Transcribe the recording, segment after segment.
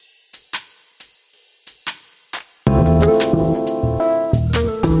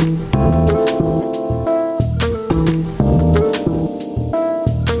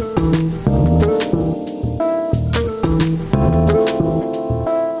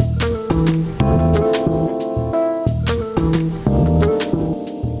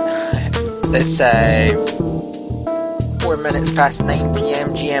It's 4 minutes past 9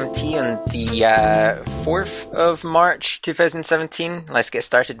 p.m. GMT on the 4th of March 2017. Let's get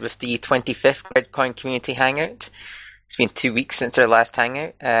started with the 25th Gridcoin Community Hangout. It's been 2 weeks since our last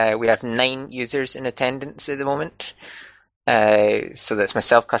hangout. We have 9 users in attendance at the moment. So that's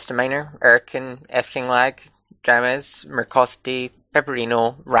myself, Custom Miner, Erkin, FKingLag, Jamez, Mercosti,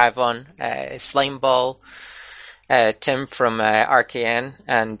 Pepperino, Ravon, Slimeball, Tim from RKN,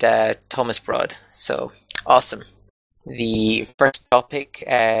 and Thomas Broad. So, awesome. The first topic,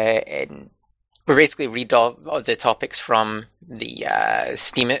 we basically read all of the topics from the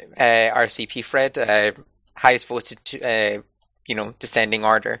Steemit RCP thread, highest voted, descending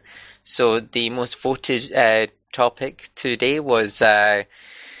order. So the most voted topic today was the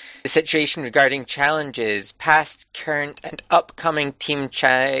situation regarding challenges, past, current, and upcoming team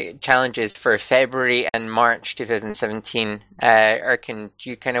challenges for February and March 2017. Erkin,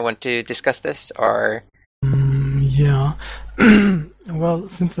 do you kind of want to discuss this, or? Yeah. Well,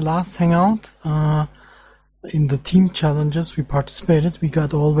 since the last hangout, in the team challenges we participated, we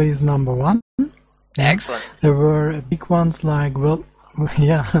got always number 1. Excellent. There were big ones like World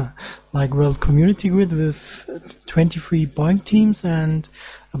Community Grid with 23 Boink teams and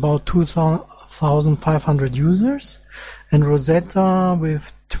about 2,500 users, and Rosetta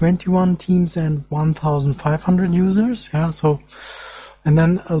with 21 teams and 1,500 users. Yeah, so, and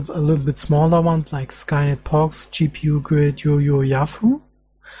then a little bit smaller ones like Skynet Pox, GPU Grid, Yo-Yo, Yahoo.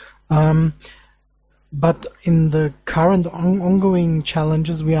 But in the current ongoing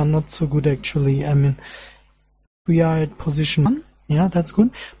challenges, we are not so good actually. I mean, we are at position 1. Yeah, that's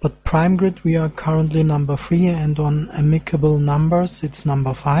good. But Prime Grid, we are currently number 3, and on amicable numbers, it's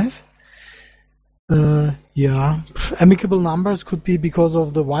number 5. Amicable numbers could be because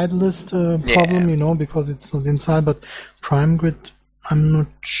of the whitelist problem, because it's not inside. But Prime Grid, I'm not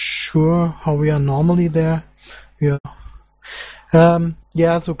sure how we are normally there.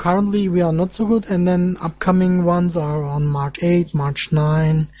 So currently we are not so good, and then upcoming ones are on March 8, March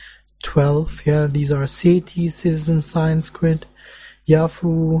 9, 12. Yeah, these are SETI, Citizen Science Grid,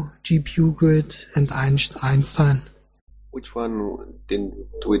 Yahoo, GPU Grid, and Einstein. Which one didn't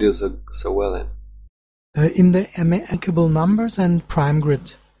we do so well in? In the amicable numbers and Prime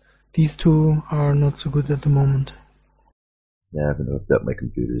Grid. These two are not so good at the moment. Yeah, I haven't hooked up my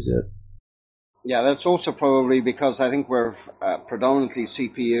computers yet. Yeah, that's also probably because I think we're predominantly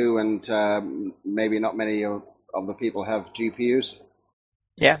CPU, and maybe not many of the people have GPUs.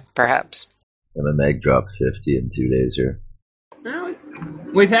 Yeah, perhaps. And my mag dropped 50 in 2 days here. Well,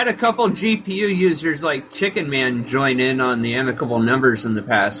 we've had a couple GPU users like Chicken Man join in on the amicable numbers in the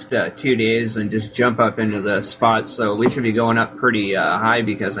past 2 days and just jump up into the spot, so we should be going up pretty high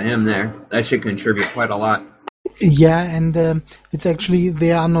because of him there. That should contribute quite a lot. Yeah, and it's actually,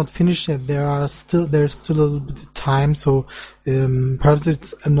 they are not finished yet. There's still a little bit of time, so perhaps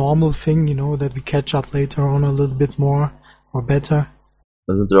it's a normal thing, that we catch up later on a little bit more or better.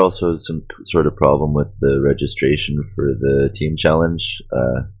 Wasn't there also some sort of problem with the registration for the team challenge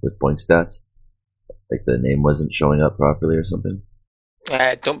with Boink Stats? Like the name wasn't showing up properly or something?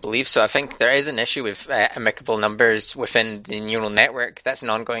 I don't believe so. I think there is an issue with amicable numbers within the neural network. That's an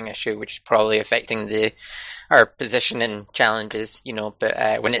ongoing issue, which is probably affecting our position in challenges,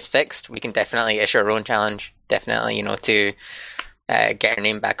 but when it's fixed, we can definitely issue our own challenge, definitely, to get our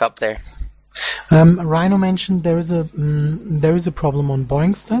name back up there. Rhino mentioned there is a problem on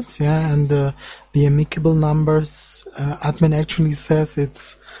Boink Stats, and the amicable numbers admin actually says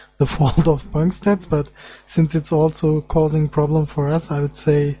it's the fault of Boink Stats, but since it's also causing problem for us, I would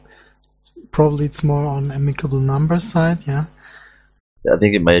say probably it's more on amicable numbers side. Yeah, I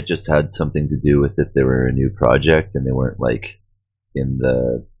think it might have just had something to do with if they were a new project and they weren't like in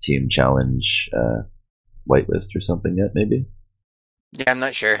the team challenge whitelist or something yet, maybe. Yeah, I'm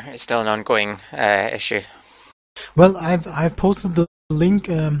not sure. It's still an ongoing issue. Well, I've posted the link.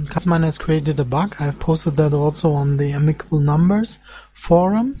 Kasman has created a bug. I've posted that also on the amicable numbers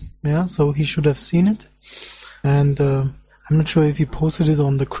forum. Yeah, so he should have seen it. And I'm not sure if he posted it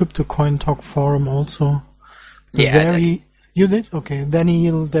on the Crypto Coin Talk forum also. Yeah, I did. You did? Okay, then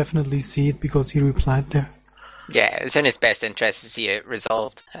he'll definitely see it because he replied there. Yeah, it's in his best interest to see it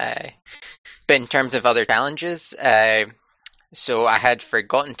resolved. But in terms of other challenges, so I had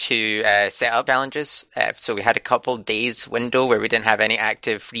forgotten to set up challenges. So we had a couple days window where we didn't have any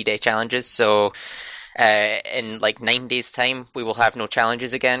active 3-day challenges. So in like 9 days time, we will have no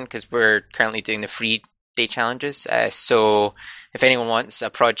challenges again because we're currently doing the 3-day challenges. So if anyone wants a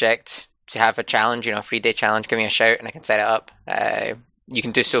project to have a challenge, a 3-day challenge, give me a shout and I can set it up. You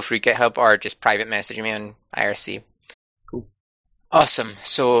can do so through GitHub or just private message me on IRC. Cool. Awesome.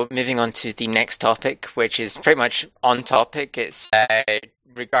 So moving on to the next topic, which is pretty much on topic. It's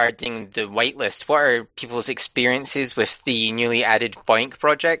regarding the whitelist. What are people's experiences with the newly added BOINC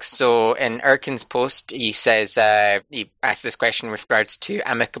projects? So in Erkin's post, he says he asked this question with regards to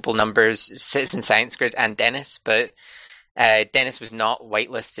Amicable Numbers, Citizen Science Grid, and Dennis, but Dennis was not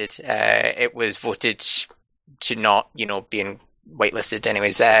whitelisted. It was voted to not, being whitelisted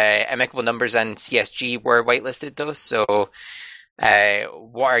anyways. Amicable Numbers and CSG were whitelisted though, so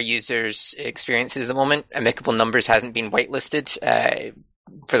what are users' experiences at the moment? Amicable Numbers hasn't been whitelisted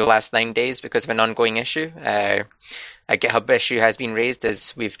for the last 9 days because of an ongoing issue. A GitHub issue has been raised,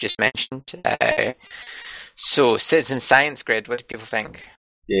 as we've just mentioned. So, Citizen Science Grid, what do people think?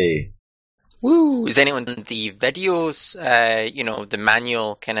 Yay. Woo! Is anyone done the videos, the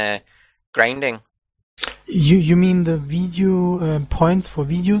manual kind of grinding? You mean the video points for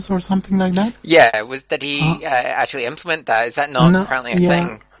videos or something like that? Yeah, did he actually implement that? Is that not currently a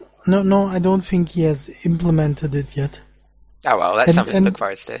thing? No, I don't think he has implemented it yet. Oh well, that's something to look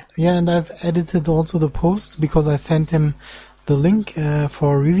forward to. Yeah, and I've edited also the post because I sent him the link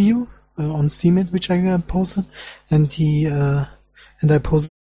for review on Steemit, which I posted, and I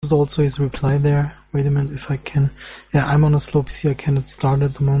posted also his reply there. Wait a minute, if I can. Yeah, I'm on a slow PC. I cannot start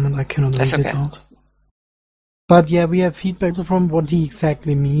at the moment. I cannot read it out. But yeah, we have feedback from what he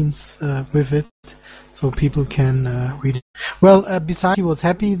exactly means with it, so people can read it. Well, besides, he was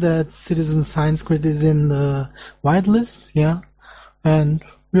happy that Citizen Science Grid is in the whitelist, yeah, and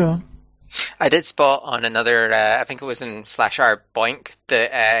yeah. I did spot on another, I think it was in /r BOINC,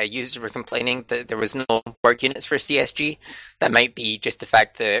 that users were complaining that there was no work units for CSG. That might be just the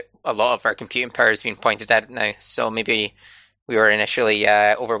fact that a lot of our computing power has been pointed at it now, so maybe we were initially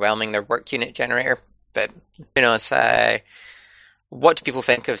overwhelming their work unit generator. But who knows? What do people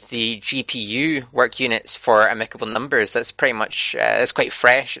think of the GPU work units for Amicable Numbers? That's pretty much it's quite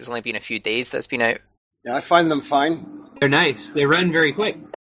fresh. It's only been a few days that's been out. Yeah, I find them fine. They're nice. They run very quick.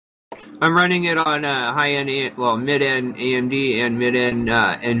 I'm running it on mid-end AMD and mid-end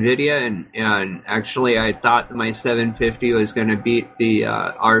NVIDIA, and actually I thought my 750 was going to beat the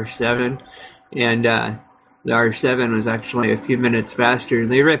R7, and the R7 was actually a few minutes faster.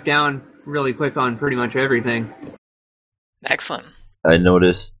 They ripped down really quick on pretty much everything. Excellent. I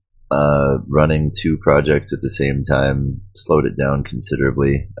noticed running two projects at the same time slowed it down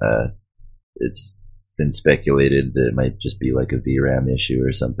considerably. It's been speculated that it might just be like a VRAM issue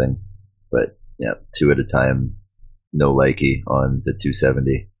or something. But yeah, two at a time, no likey on the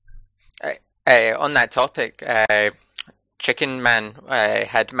 270. On that topic, Chicken Man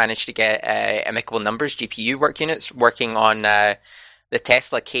had managed to get Amicable Numbers GPU work units working on the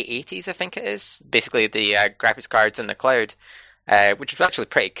Tesla K80s, I think it is. Basically the graphics cards in the cloud, which was actually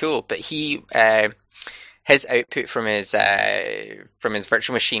pretty cool. But his output from his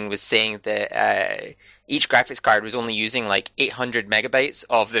virtual machine was saying that each graphics card was only using like 800 megabytes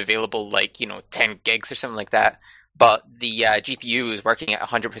of the available 10 gigs or something like that. But the GPU was working at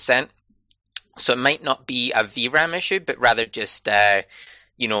 100%. So it might not be a VRAM issue, but rather just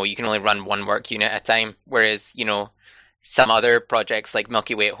you can only run one work unit at a time. Whereas some other projects like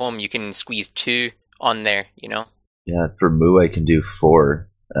Milky Way at Home, you can squeeze two on there. Yeah, for Moo I can do 4.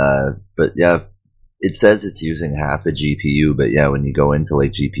 But yeah. It says it's using half a GPU, but yeah, when you go into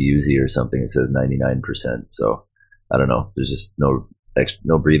like GPU-Z or something, it says 99%. So I don't know. There's just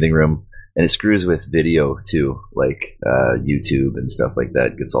no breathing room, and it screws with video too, like YouTube and stuff like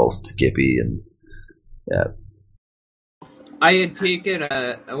that. It gets all skippy and yeah. I had taken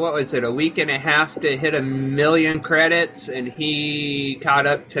a week and a half to hit 1 million credits, and he caught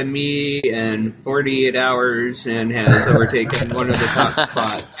up to me in 48 hours and has overtaken one of the top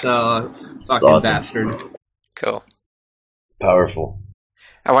spots. So, fucking awesome. Bastard. Cool. Powerful.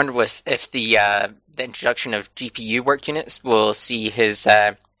 I wonder if the introduction of GPU work units will see his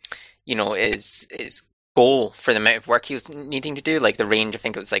goal for the amount of work he was needing to do, like the range, I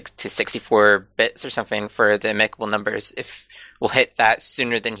think it was like to 64 bits or something for the Amicable Numbers. If we'll hit that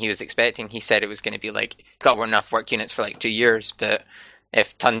sooner than he was expecting, he said it was going to be like, got enough work units for like 2 years, but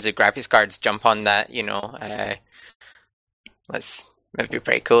if tons of graphics cards jump on that, that'd be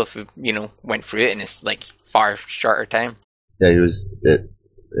pretty cool if we, went through it in this like far shorter time. Yeah, he was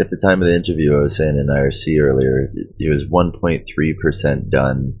at the time of the interview, I was saying in IRC earlier, he was 1.3%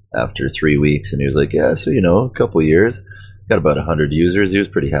 done after 3 weeks, and he was like, yeah, so a couple years, got about 100 users. He was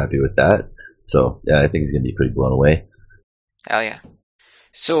pretty happy with that. So yeah, I think he's gonna be pretty blown away. Hell yeah.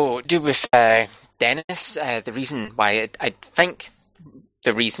 So, with Dennis, the reason why I think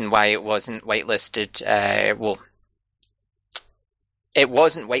the reason why it wasn't whitelisted, it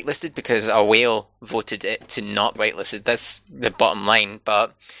wasn't whitelisted because a whale voted it to not whitelisted. That's the bottom line.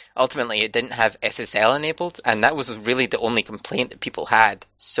 But ultimately, it didn't have SSL enabled, and that was really the only complaint that people had.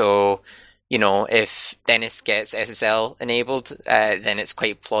 So, if Dennis gets SSL enabled, then it's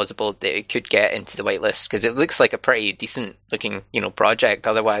quite plausible that it could get into the whitelist because it looks like a pretty decent looking, project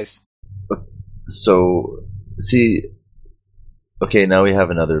otherwise. So, see, okay, now we have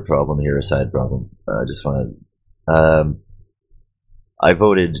another problem here, a side problem. I just want to. I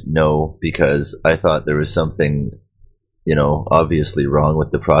voted no because I thought there was something, obviously wrong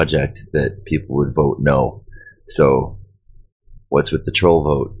with the project that people would vote no. So, what's with the troll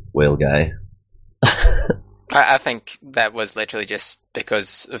vote, whale guy? I think that was literally just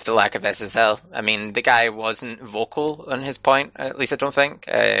because of the lack of SSL. I mean, the guy wasn't vocal on his point, at least I don't think.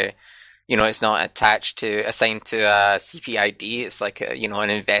 It's not assigned to a CPID. It's like, an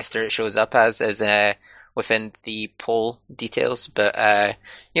investor it shows up as within the poll details. But,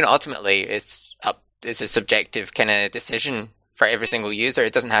 ultimately it's a subjective kind of decision for every single user.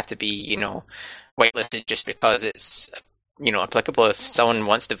 It doesn't have to be, whitelisted just because it's, applicable. If someone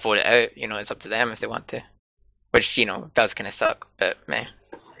wants to vote it out, it's up to them if they want to. Which, does kind of suck, but meh.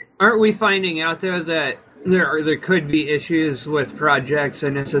 Aren't we finding out, though, that there could be issues with projects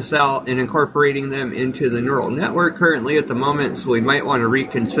and SSL and incorporating them into the neural network currently at the moment, so we might want to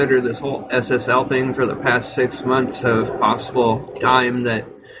reconsider this whole SSL thing for the past 6 months of possible time that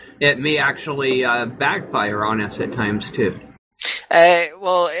it may actually backfire on us at times, too.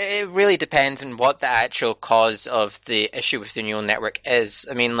 Well, it really depends on what the actual cause of the issue with the neural network is.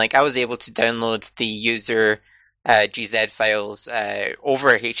 I mean, I was able to download the user GZ files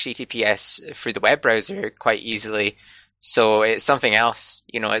over HTTPS through the web browser quite easily. So it's something else.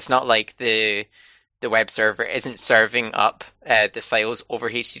 It's not like the web server isn't serving up the files over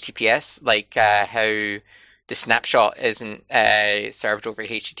HTTPS, like how the snapshot isn't served over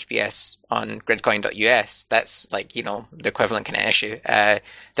HTTPS on gridcoin.us. That's the equivalent kind of issue.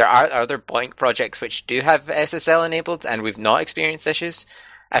 There are other BOINC projects which do have SSL enabled, and we've not experienced issues.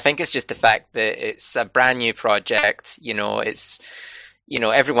 I think it's just the fact that it's a brand new project. It's,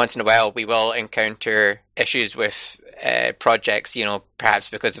 every once in a while we will encounter issues with projects, perhaps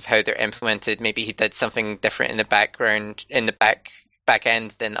because of how they're implemented. Maybe he did something different in the background, in the back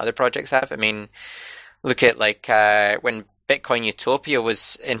end than other projects have. I mean, look at when Bitcoin Utopia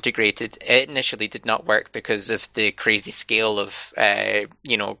was integrated, it initially did not work because of the crazy scale of,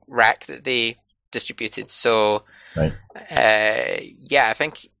 rack that they distributed. So, right. I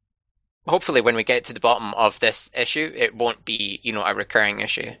think hopefully when we get to the bottom of this issue, it won't be, a recurring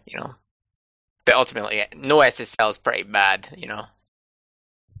issue, But ultimately, no SSL is pretty bad, They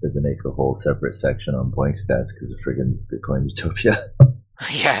had to make a whole separate section on BOINC stats because of friggin' Bitcoin Utopia.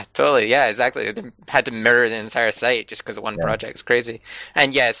 Yeah, totally. Yeah, exactly. They had to mirror the entire site just because of one project. It's crazy.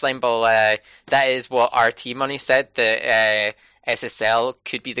 And yeah, Slimeball, that is what RT Money said, that SSL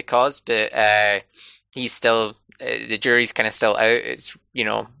could be the cause, but he's still, the jury's kind of still out. It's,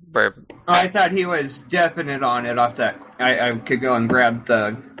 I thought he was definite on it off that. I could go and grab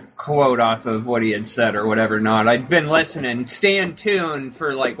the quote off of what he had said or whatever not. I'd been listening. Stay tuned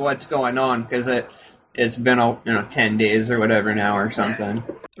for what's going on because it's been 10 days or whatever now or something.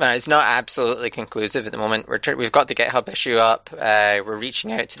 It's not absolutely conclusive at the moment. We've got the GitHub issue up. We're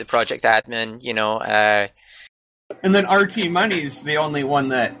reaching out to the project admin. And then RT Money's the only one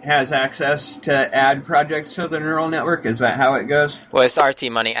that has access to add projects to the neural network. Is that how it goes? Well, it's RT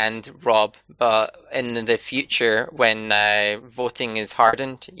Money and Rob, but in the future, when voting is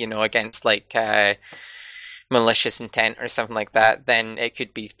hardened, against malicious intent or something like that, then it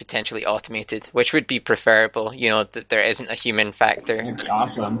could be potentially automated, which would be preferable, that there isn't a human factor. That'd be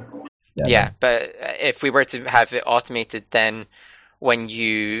awesome. Yeah, but if we were to have it automated, then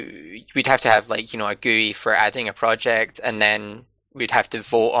we'd have to have a GUI for adding a project, and then we'd have to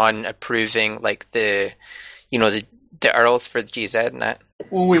vote on approving the URLs for the GZ and that.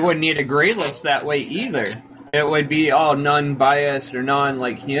 Well, we wouldn't need a gray list that way either. It would be all non-biased or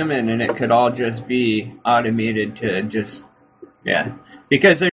non-human, and it could all just be automated to just,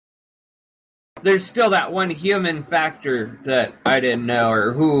 because there's still that one human factor that I didn't know,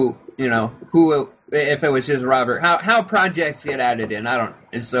 or who if it was just Robert, how projects get added in,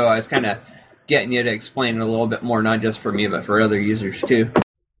 and so I was kind of getting you to explain it a little bit more, not just for me, but for other users too.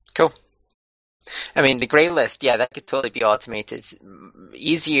 Cool. I mean, the grey list, that could totally be automated.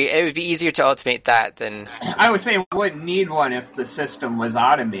 It would be easier to automate that than... I was saying we wouldn't need one if the system was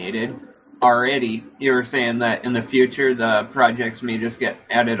automated already. You were saying that in the future the projects may just get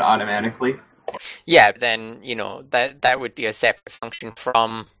added automatically. Yeah, then that would be a separate function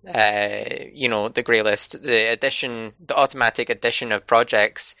from the grey list. The automatic addition of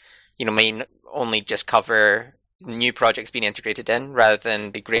projects, may only just cover new projects being integrated in, rather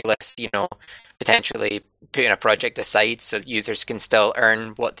than the grey list, potentially putting a project aside so that users can still earn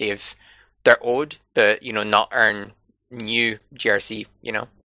what they're owed, but not earn new GRC.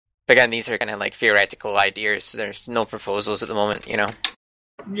 But again, these are kind of like theoretical ideas. So there's no proposals at the moment.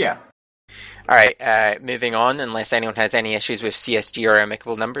 Yeah. All right, moving on, unless anyone has any issues with CSG or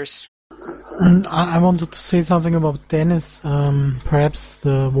amicable numbers. I wanted to say something about Dennis. Perhaps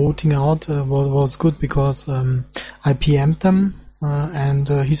the voting out was good because I PM'd them and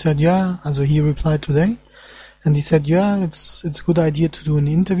he said, yeah, also he replied today. And he said, yeah, it's a good idea to do an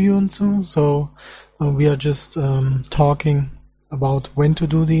interview and so. So we are just talking about when to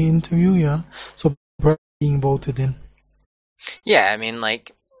do the interview, yeah. So being voted in. Yeah, I mean,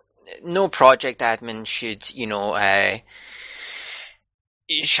 like, no project admin should,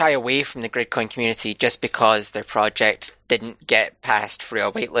 shy away from the Gridcoin community just because their project didn't get passed through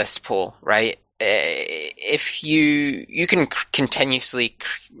a waitlist poll, right? If you can continuously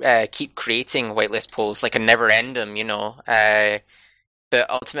keep creating whitelist polls, like a never end them, but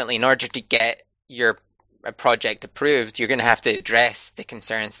ultimately, in order to get your project approved, you're going to have to address the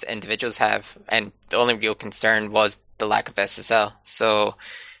concerns that individuals have, and the only real concern was the lack of SSL. So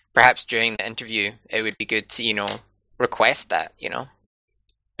perhaps during the interview, it would be good to, request that,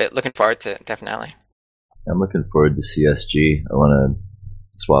 But looking forward to it, definitely. I'm looking forward to CSG. I want to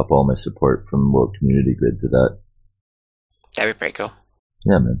swap all my support from World Community Grid to that. That'd be pretty cool.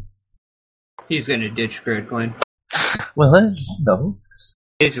 Yeah, man. He's going to ditch Gridcoin. Well, no.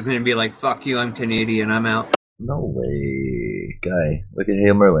 He's going to be like, fuck you, I'm Canadian, I'm out. No way. Guy, look at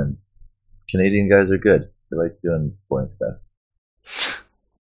Hale Merlin. Canadian guys are good. They like doing boring stuff.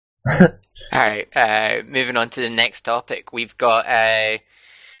 Alright, moving on to the next topic. We've got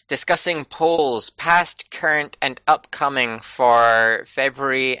discussing polls, past, current, and upcoming for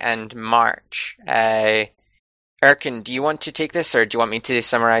February and March. Erkin, do you want to take this, or do you want me to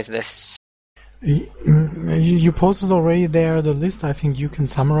summarize this? You posted already there the list. I think you can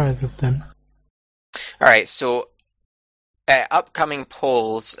summarize it then. Alright, so upcoming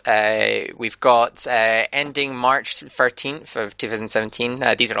polls, we've got ending March 13th of 2017.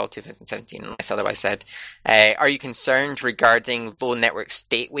 These are all 2017, unless otherwise said. Are you concerned regarding low network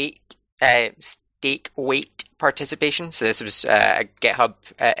stake weight participation? So this was a GitHub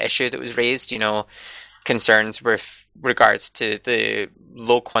issue that was raised, concerns with regards to the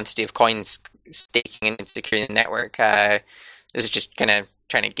low quantity of coins staking and securing the network. This is just kind of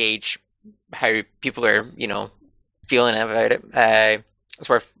trying to gauge how people are, feeling about it. It's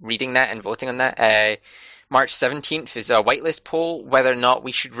worth reading that and voting on that. March 17th is a whitelist poll, whether or not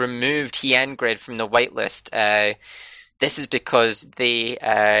we should remove TN-Grid from the whitelist. This is because they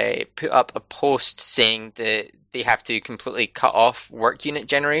put up a post saying that they have to completely cut off work unit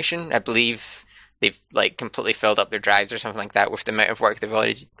generation. I believe they've completely filled up their drives or something like that with the amount of work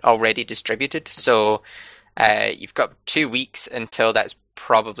they've already distributed. So you've got 2 weeks until that's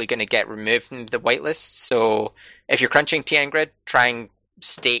probably going to get removed from the whitelist. So if you're crunching TN-Grid, try and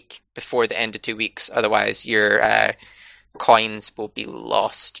stake before the end of 2 weeks. Otherwise, your coins will be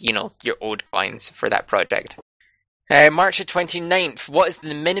lost. Your owed coins for that project. March the 29th. What is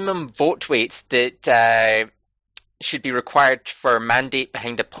the minimum vote weight that should be required for a mandate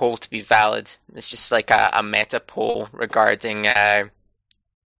behind a poll to be valid? It's just like a meta poll regarding the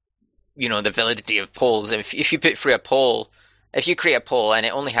validity of polls. If you put through a poll, if you create a poll and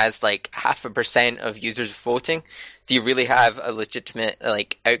it only has 0.5% of users voting, do you really have a legitimate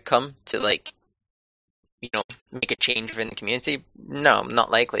outcome to make a change within the community? No,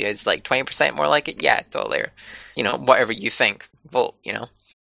 not likely. Is 20% more like it? Yeah, totally. Whatever you think, vote.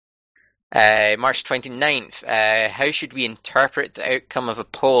 March 29th, how should we interpret the outcome of a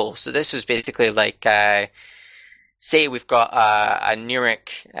poll? So this was basically say we've got a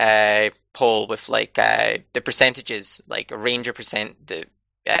numeric poll with the percentages, a range of percent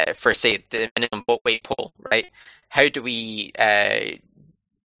for say the minimum vote weight poll, right? How do we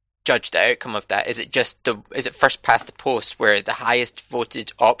judge the outcome of that? Is it first past the post where the highest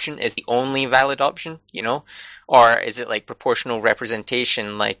voted option is the only valid option, or is it proportional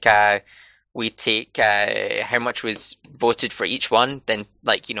representation? We take how much was voted for each one, then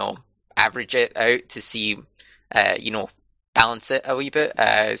average it out to see, balance it a wee bit,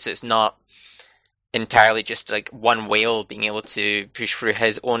 so it's not entirely just one whale being able to push through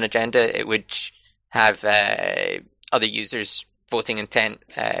his own agenda. It would have other users voting intent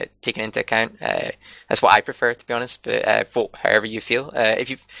taken into account. That's what I prefer, to be honest. But vote however you feel. If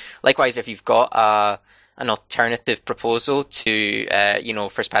you've got an alternative proposal to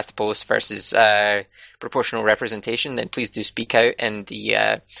first past the post versus proportional representation, then please do speak out in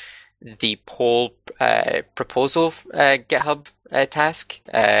the poll proposal GitHub task.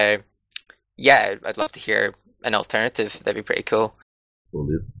 Yeah, I'd love to hear an alternative. That'd be pretty cool. Will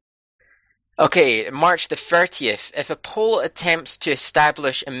do. Okay, March the 30th. If a poll attempts to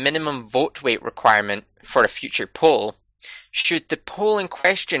establish a minimum vote weight requirement for a future poll, should the poll in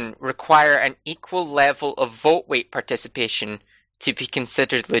question require an equal level of vote weight participation to be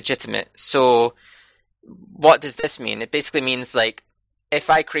considered legitimate? So, what does this mean? It basically means, like, if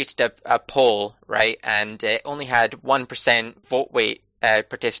I created a poll, right, and it only had 1% vote weight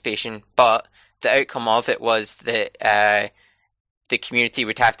participation, but the outcome of it was that the community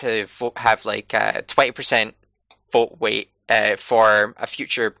would have to have like 20% vote weight for a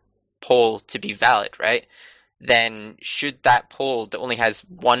future poll to be valid, right? Then should that poll that only has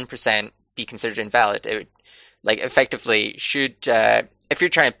 1% be considered invalid? It would, like, effectively, should if you're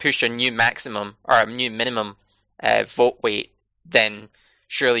trying to push a new maximum or a new minimum vote weight, then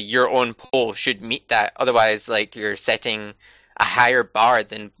surely your own poll should meet that. Otherwise, like, you're setting a higher bar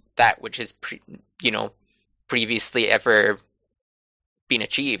than that which has previously ever been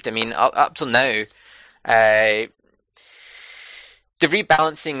achieved. I mean, up till now, the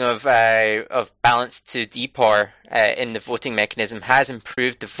rebalancing of balance to depor in the voting mechanism has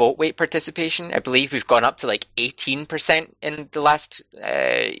improved the vote weight participation. I believe we've gone up to like 18% in the last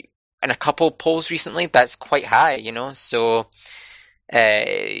in a couple polls recently. That's quite high, So,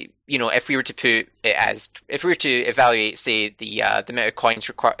 if we were to put it if we were to evaluate, say, the amount of coins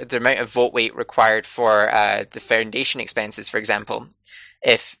required, the amount of vote weight required for the foundation expenses, for example,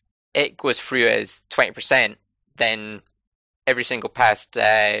 if it goes through as 20%, then every single past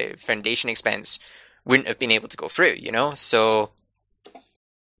foundation expense wouldn't have been able to go through, So,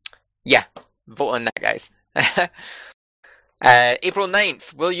 yeah, vote on that, guys. April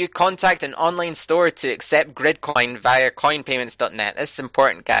 9th, will you contact an online store to accept Gridcoin via coinpayments.net? This is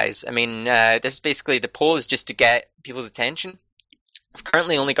important, guys. I mean, this is basically, the poll is just to get people's attention. I've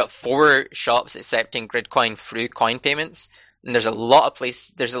currently only got 4 shops accepting Gridcoin through coin payments. And there's a lot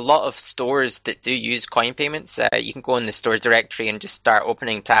of stores that do use coin payments. You can go in the store directory and just start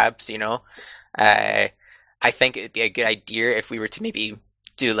opening tabs, I think it would be a good idea if we were to maybe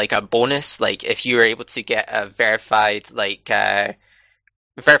do like a bonus, like if you were able to get a verified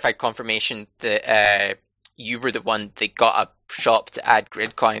confirmation that you were the one that got a shop to add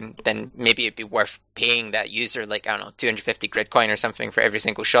Gridcoin, then maybe it'd be worth paying that user, like, I don't know, 250 Gridcoin or something for every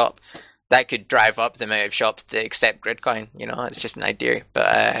single shop. That could drive up the amount of shops that accept Gridcoin, it's just an idea.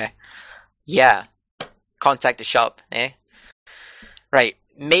 But, yeah, contact a shop, eh? Right,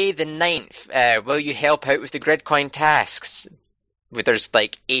 May the 9th, will you help out with the Gridcoin tasks? There's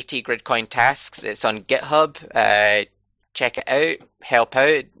like 80 Gridcoin tasks. It's on GitHub. Check it out, help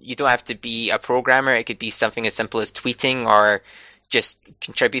out. You don't have to be a programmer. It could be something as simple as tweeting or just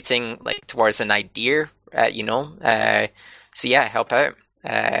contributing, like, towards an idea, So yeah, help out.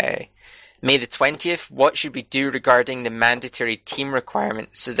 May the 20th, what should we do regarding the mandatory team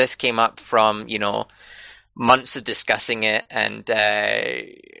requirement? So this came up from, months of discussing it, and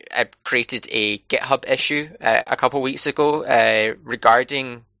I created a GitHub issue a couple of weeks ago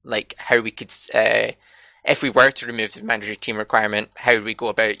regarding, like, how we could, if we were to remove the mandatory team requirement, how would we go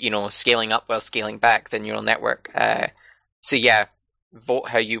about, scaling up while scaling back the neural network? So yeah, vote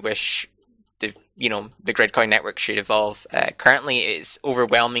how you wish the Gridcoin network should evolve. Currently, it's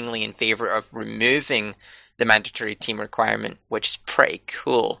overwhelmingly in favor of removing the mandatory team requirement, which is pretty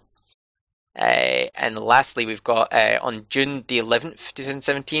cool. And lastly, we've got on June the 11th,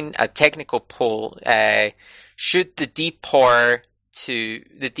 2017, a technical poll. Should the depor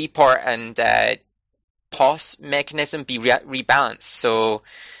and POS mechanism be rebalanced? So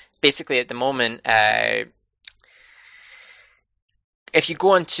basically, at the moment, if you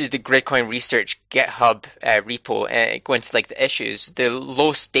go into the Gridcoin Research GitHub repo, go into like the issues, the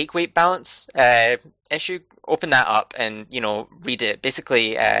low stake weight balance issue, open that up and read it.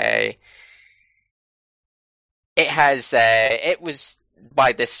 Basically, it was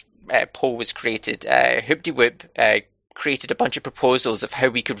why this poll was created. Hoopty created a bunch of proposals of how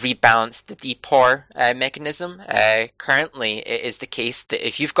we could rebalance the depor mechanism. Currently, it is the case that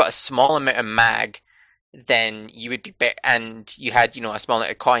if you've got a small amount of mag, then you would be better, and you had, a small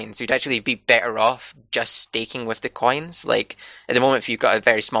amount of coins, you'd actually be better off just staking with the coins. Like, at the moment, if you've got a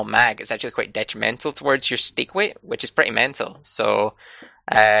very small mag, it's actually quite detrimental towards your stake weight, which is pretty mental. So,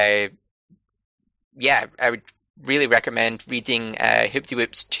 yeah, I would really recommend reading Hoopty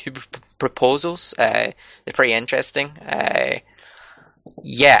Whoop's two proposals. They're pretty interesting. And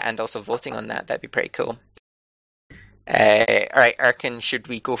also voting on that. That'd be pretty cool. Alright, Arkin, should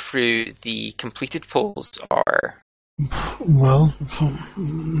we go through the completed polls, or...? Well,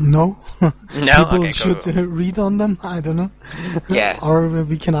 no. No? People Okay, should cool. read on them, I don't know. Yeah. Or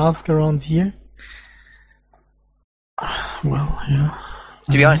we can ask around here. Well, yeah.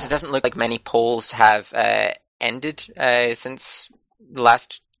 To be honest, it doesn't look like many polls have ended since the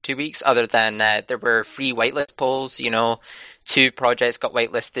last 2 weeks, other than there were 3 whitelist polls. 2 projects got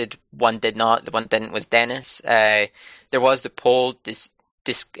whitelisted, 1 did not. The one didn't was Dennis. There was the poll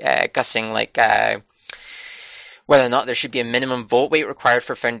discussing whether or not there should be a minimum vote weight required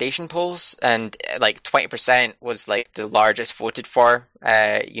for foundation polls, and 20% was the largest voted for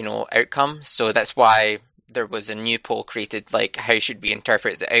outcome. So that's why there was a new poll created, how should we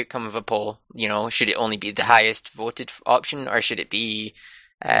interpret the outcome of a poll? Should it only be the highest voted option, or should it be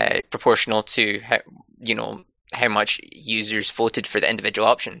proportional to how much users voted for the individual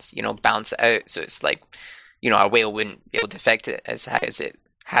options? Balance it out, so it's a whale wouldn't be able to affect it as high as it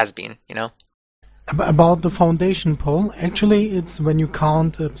has been. About the foundation poll, actually, it's when you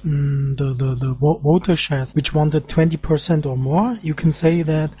count the voter shares which wanted 20% or more. You can say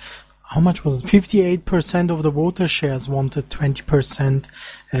that. How much was it? 58% of the voter shares wanted 20%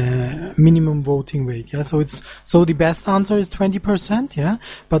 minimum voting weight. Yeah, so the best answer is 20%. Yeah,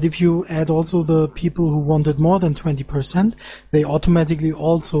 but if you add also the people who wanted more than 20%, they automatically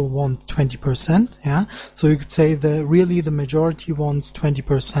also want 20%. Yeah, so you could say the majority wants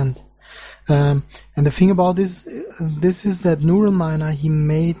 20%. And the thing about this is that Neural Miner, he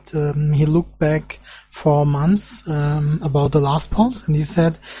looked back 4 months about the last polls, and he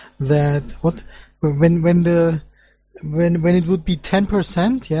said that when it would be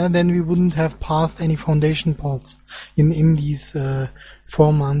 10%, yeah, then we wouldn't have passed any foundation polls in these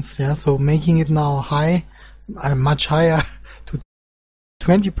 4 months, yeah. So making it now high, much higher to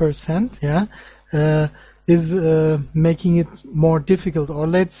 20%, yeah, is making it more difficult, or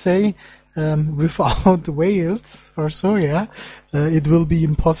let's say. Without whales or so, yeah, it will be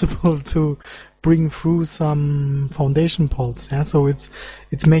impossible to bring through some foundation polls. Yeah, so it's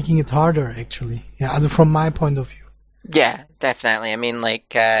making it harder, actually. Yeah, also from my point of view. Yeah, definitely. I mean,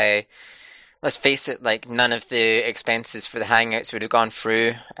 let's face it, none of the expenses for the Hangouts would have gone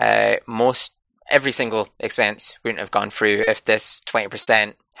through. Every single expense wouldn't have gone through if this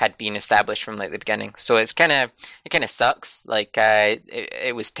 20% had been established from the beginning. So it kind of sucks.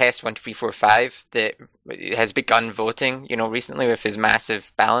 It was test 1345 that has begun voting, recently with his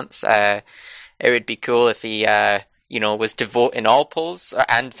massive balance. It would be cool if he was to vote in all polls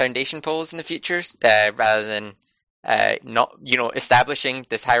and foundation polls in the future, rather than not establishing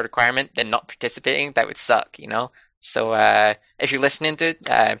this high requirement then not participating. That would suck. So if you're listening to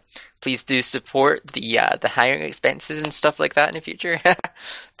it, please do support the hiring expenses and stuff like that in the future.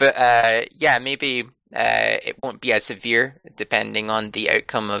 But maybe it won't be as severe depending on the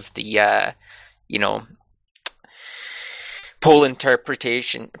outcome of the poll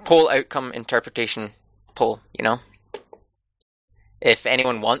outcome interpretation poll. If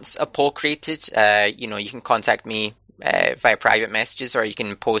anyone wants a poll created, you can contact me via private messages, or you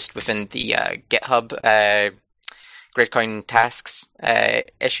can post within the GitHub Gridcoin tasks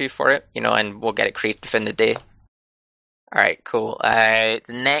issue for it, and we'll get it created within the day. Alright, cool. The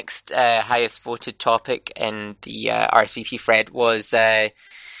next highest voted topic in the RSVP thread was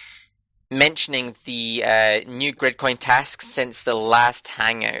mentioning the new Gridcoin tasks since the last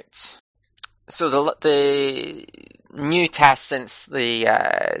Hangout. So the new task since the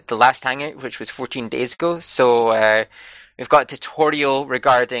last Hangout, which was 14 days ago. So we've got a tutorial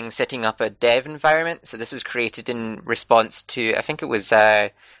regarding setting up a dev environment. So this was created in response to, I think it was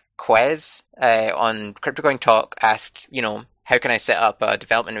Quez on CryptoCoin Talk asked, how can I set up a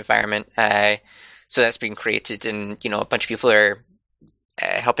development environment? So that's been created, and a bunch of people are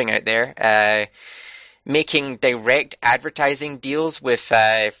helping out there. Making direct advertising deals with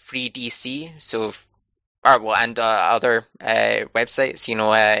FreeDC, and other websites.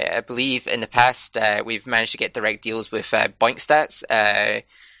 I believe in the past we've managed to get direct deals with BoinkStats,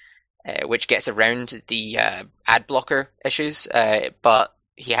 which gets around the ad blocker issues, but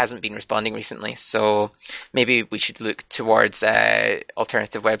he hasn't been responding recently, so maybe we should look towards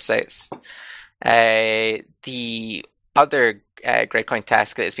alternative websites. The other Gridcoin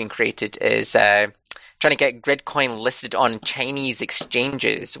task that has been created is trying to get Gridcoin listed on Chinese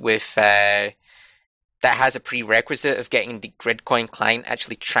exchanges with that has a prerequisite of getting the Gridcoin client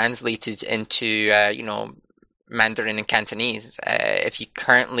actually translated into Mandarin and Cantonese. If you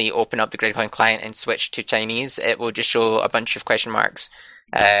currently open up the Gridcoin client and switch to Chinese, it will just show a bunch of question marks.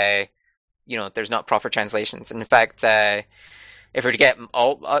 There's not proper translations. And in fact, if we were to get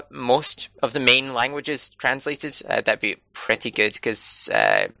most of the main languages translated, that'd be pretty good, because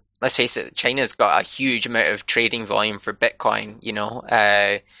let's face it, China's got a huge amount of trading volume for Bitcoin,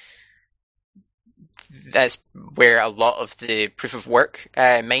 that's where a lot of the proof of work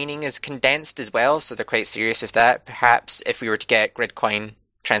mining is condensed as well, so they're quite serious with that. Perhaps if we were to get Gridcoin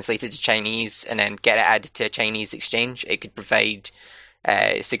translated to Chinese and then get it added to a Chinese exchange, it could provide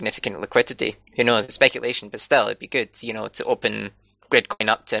significant liquidity. Who knows? It's speculation, but still, it'd be good, to open Gridcoin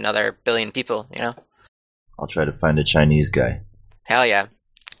up to another billion people, I'll try to find a Chinese guy. Hell yeah.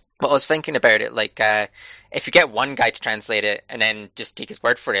 Well, I was thinking about it, if you get one guy to translate it and then just take his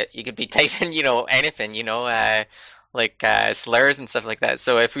word for it, you could be typing, anything, slurs and stuff like that.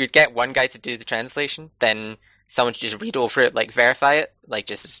 So if we would get one guy to do the translation, then someone should just read over it, verify it,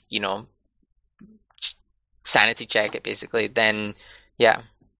 sanity check it, basically. Then, yeah.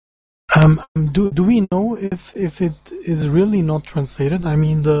 Do we know if it is really not translated? I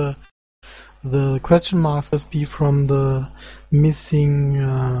mean, the question marks must be from the missing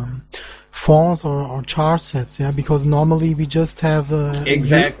fonts or char sets, yeah? Because normally we just have...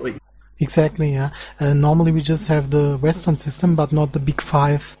 Exactly. Exactly, yeah. Normally we just have the Western system, but not the Big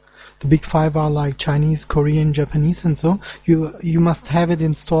Five. The Big Five are like Chinese, Korean, Japanese, and so you must have it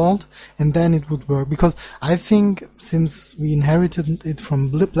installed, and then it would work. Because I think since we inherited it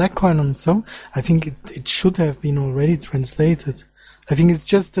from Blackcoin and so, I think it should have been already translated. I think it's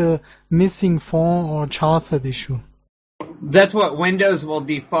just a missing font or char set issue. That's what Windows will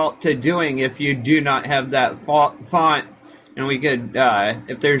default to doing if you do not have that font. And we could,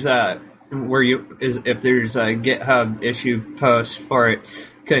 if there's a GitHub issue post for it,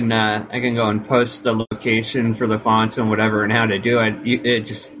 I can go and post the location for the font and whatever and how to do it. You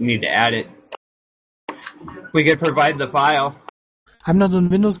just need to add it. We could provide the file. I'm not on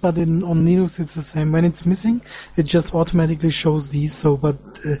Windows, but on Linux it's the same. When it's missing, it just automatically shows these. But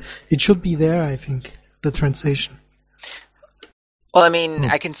it should be there, I think, the translation. Well, I mean,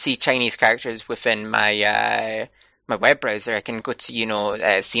 I can see Chinese characters within my my web browser. I can go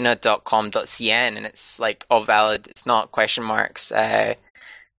to sina.com.cn and it's all valid. It's not question marks.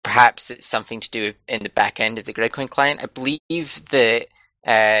 Perhaps it's something to do in the back end of the Gridcoin client. I believe that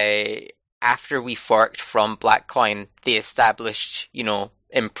after we forked from Blackcoin, they established,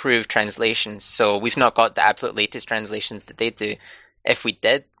 improved translations. So we've not got the absolute latest translations that they do. If we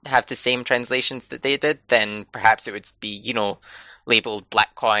did have the same translations that they did, then perhaps it would be, labeled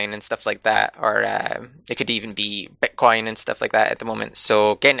Blackcoin and stuff like that, or it could even be Bitcoin and stuff like that at the moment.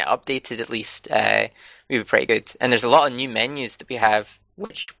 So getting it updated at least would be pretty good. And there's a lot of new menus that we have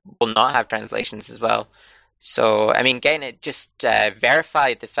which will not have translations as well. So, I mean, getting it just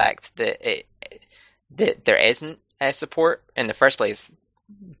verified the fact that that there isn't support in the first place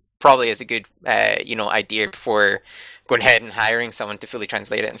probably is a good, idea before going ahead and hiring someone to fully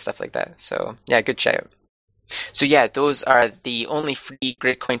translate it and stuff like that. So, yeah, good shout. So, yeah, those are the only free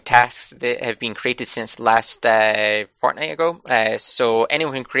Gridcoin tasks that have been created since last fortnight ago. So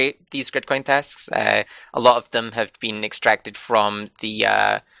anyone can create these Gridcoin tasks. A lot of them have been extracted from the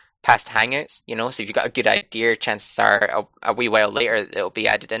past Hangouts, so if you've got a good idea, chances are a wee while later it'll be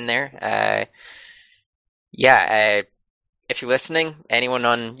added in there. If you're listening, anyone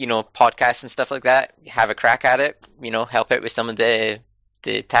on, podcasts and stuff like that, have a crack at it, help out with some of the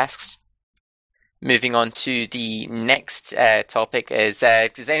tasks. Moving on to the next topic is,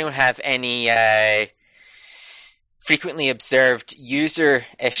 does anyone have any frequently observed user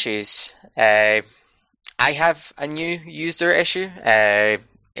issues? I have a new user issue.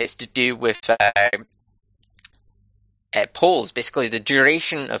 It's to do with polls, basically the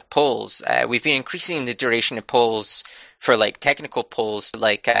duration of polls. We've been increasing the duration of polls for technical polls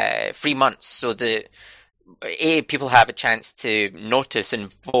to 3 months, so that people have a chance to notice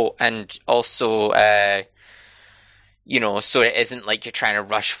and vote, and also so it isn't like you're trying to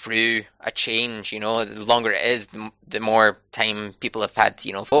rush through a change. The longer it is, the more time people have had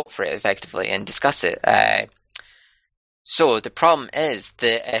to vote for it effectively and discuss it. So the problem is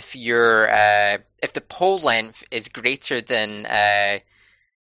that if the poll length is greater than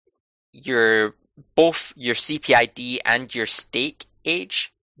both your CPID and your stake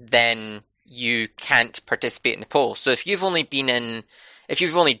age, then you can't participate in the poll. So if you've only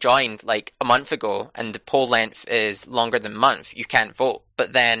joined a month ago and the poll length is longer than a month, you can't vote.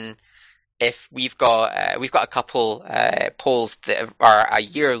 But then if we've got a couple polls that are a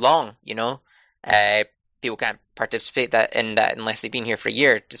year long, people can't participate in that unless they've been here for a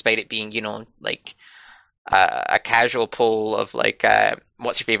year, despite it being a casual poll of like,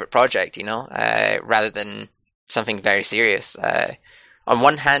 what's your favorite project, rather than something very serious. On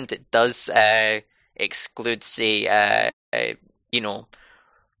one hand, it does exclude, say,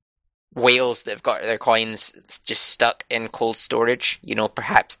 whales that have got their coins just stuck in cold storage.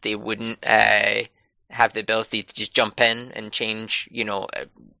 Perhaps they wouldn't have the ability to just jump in and change, the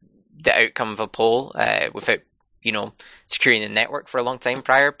outcome of a poll without, securing the network for a long time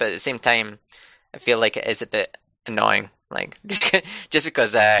prior. But at the same time, I feel like it is a bit annoying. Like, just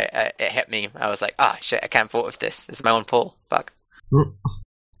because it hit me, I was like, shit, I can't vote with this. It's my own poll. Fuck.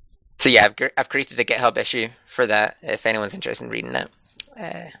 So yeah, I've created a GitHub issue for that, if anyone's interested in reading it.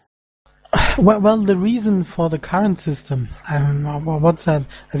 Well, the reason for the current system, what's that?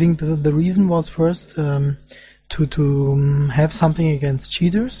 I think the reason was first to have something against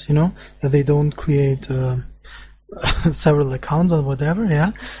cheaters, that they don't create several accounts or whatever,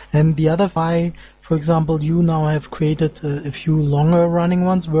 yeah. And the other why, for example, you now have created a few longer running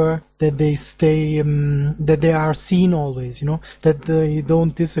ones where that they stay, that they are seen always, that they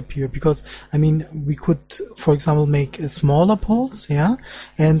don't disappear. Because, we could, for example, make smaller polls, yeah,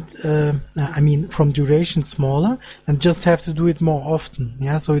 and, from duration smaller, and just have to do it more often,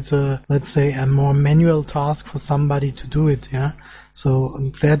 yeah. So it's let's say, a more manual task for somebody to do it, yeah. So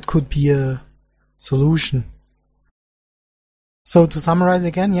that could be a solution. So to summarize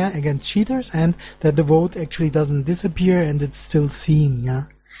again, yeah, against cheaters, and that the vote actually doesn't disappear and it's still seen, yeah.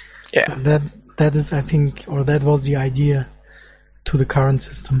 Yeah. That is, I think, or that was the idea to the current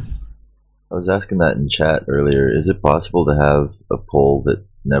system. I was asking that in chat earlier. Is it possible to have a poll that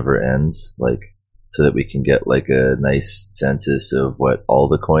never ends, like, so that we can get like a nice census of what all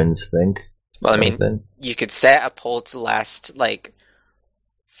the coins think? Well, you could set a poll to last like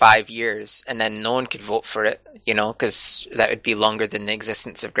 5 years, and then no one could vote for it, because that would be longer than the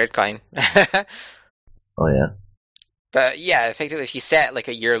existence of Gridcoin. Oh yeah. But yeah, effectively, if you set like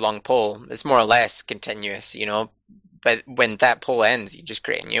a year-long poll, it's more or less continuous, But when that poll ends, you just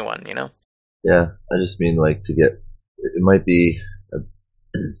create a new one, Yeah, I just mean like to get. It might be a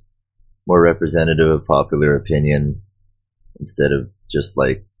more representative of popular opinion instead of just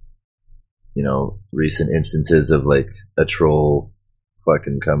like, recent instances of like a troll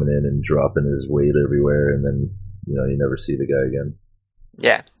fucking coming in and dropping his weight everywhere, and then you never see the guy again.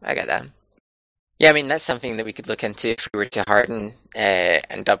 Yeah, I get that. Yeah, that's something that we could look into if we were to harden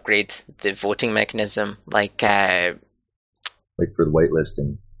and upgrade the voting mechanism, like for the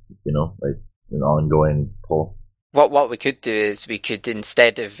whitelisting, like an ongoing poll. What we could do is we could,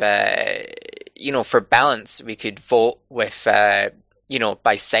 instead of for balance, we could vote with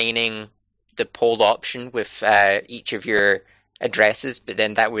by signing the poll option with each of your addresses, but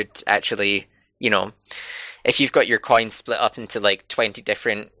then that would actually, if you've got your coins split up into like 20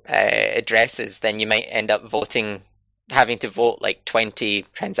 different addresses, then you might end up having to vote like 20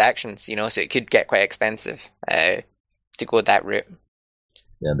 transactions, so it could get quite expensive to go that route.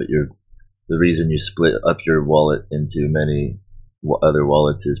 Yeah, but the reason you split up your wallet into many other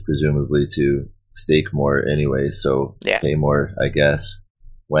wallets is presumably to stake more anyway, so pay more, I guess.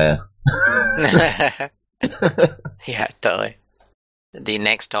 Well. Yeah, totally. The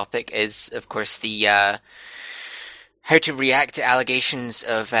next topic is, of course, the how to react to allegations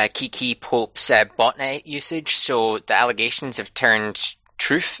of Kiki Pope's botnet usage. So the allegations have turned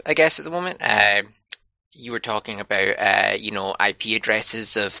truth, I guess, at the moment. You were talking about, IP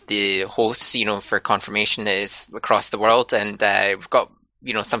addresses of the hosts, for confirmation that is across the world, and we've got,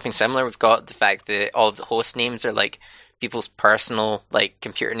 something similar. We've got the fact that all of the host names are like people's personal, like,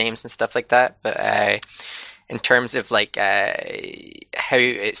 computer names and stuff like that. But in terms of like how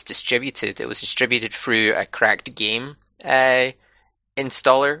it's distributed, it was distributed through a cracked game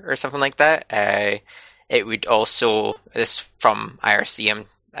installer or something like that. It would also, this from IRC,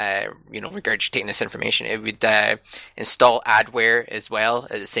 regurgitating this information, it would install adware as well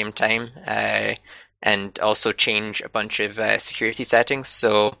at the same time, and also change a bunch of security settings.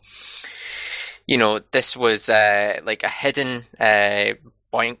 So, this was like a hidden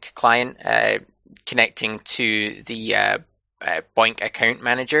Boink client connecting to the Boink account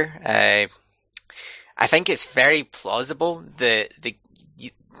manager. I think it's very plausible that the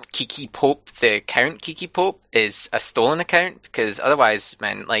Kiki Pope, the account Kiki Pope, is a stolen account, because otherwise,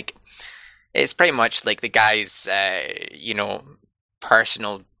 man, like, it's pretty much like the guy's,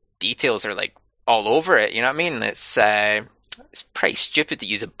 personal details are like all over it. You know what I mean? It's pretty stupid to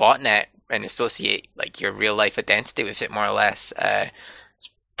use a botnet and associate like your real life identity with it, more or less. It's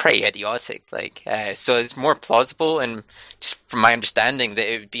pretty idiotic. Like, so it's more plausible, and just from my understanding,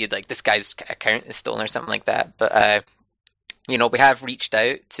 that it would be like this guy's account is stolen or something like that. But we have reached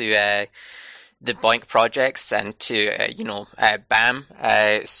out to the Boink projects and to BAM.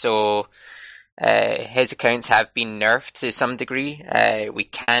 So his accounts have been nerfed to some degree. We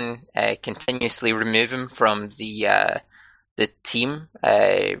can continuously remove him from the team.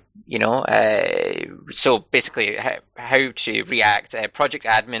 So basically, how to react? Project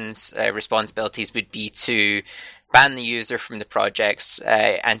admins' responsibilities would be to ban the user from the projects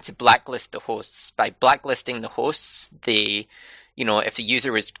and to blacklist the hosts. By blacklisting the hosts, if the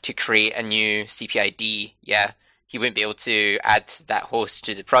user was to create a new CPID, he wouldn't be able to add that host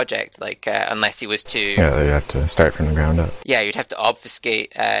to the project, unless he was to... Yeah, you'd have to start from the ground up. Yeah, you'd have to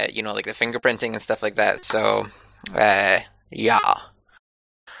obfuscate, like the fingerprinting and stuff like that. So, that's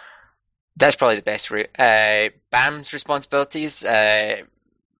probably the best route. BAM's responsibilities,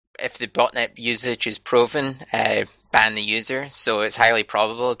 if the botnet usage is proven, ban the user. So it's highly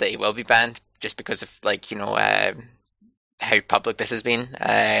probable that he will be banned just because of, how public this has been.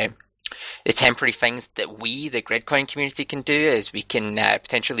 The temporary things that the Gridcoin community, can do is we can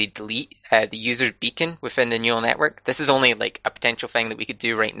potentially delete the user's beacon within the neural network. This is only a potential thing that we could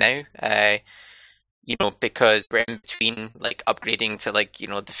do right now, because we're in between upgrading to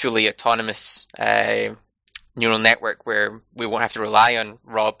the fully autonomous neural network where we won't have to rely on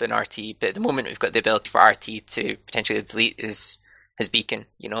Rob and RT. But at the moment, we've got the ability for RT to potentially delete his beacon.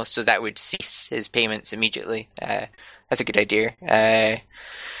 So that would cease his payments immediately. That's a good idea.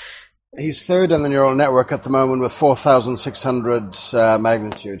 He's third in the neural network at the moment with 4,600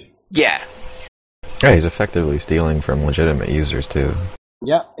 magnitude. Yeah. Yeah, he's effectively stealing from legitimate users too.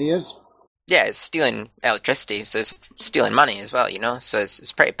 Yeah, he is. Yeah, it's stealing electricity, so it's stealing money as well, so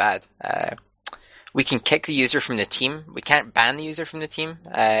it's pretty bad. We can kick the user from the team. We can't ban the user from the team.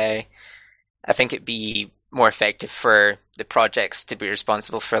 I think it'd be more effective for the projects to be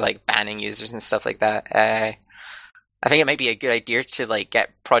responsible for banning users and stuff like that. I think it might be a good idea to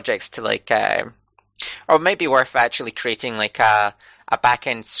get projects to or it might be worth actually creating a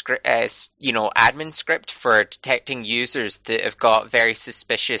backend script, admin script for detecting users that have got very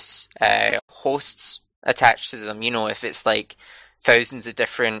suspicious hosts attached to them. If it's thousands of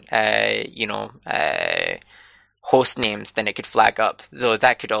different host names, then it could flag up. Though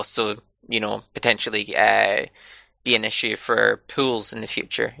that could also potentially be an issue for pools in the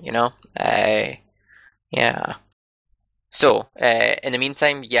future. Yeah. So, in the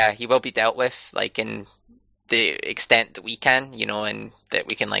meantime, he will be dealt with, in the extent that we can, and that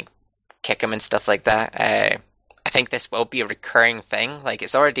we can, kick him and stuff like that. I think this will be a recurring thing.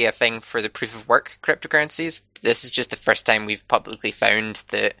 It's already a thing for the proof-of-work cryptocurrencies. This is just the first time we've publicly found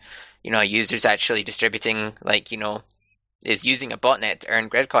that, a user's actually distributing, is using a botnet to earn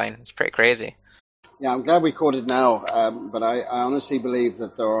Gridcoin. It's pretty crazy. Yeah, I'm glad we caught it now, but I honestly believe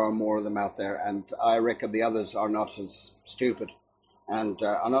that there are more of them out there, and I reckon the others are not as stupid and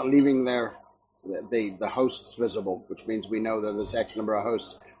are not leaving the hosts visible, which means we know that there's X number of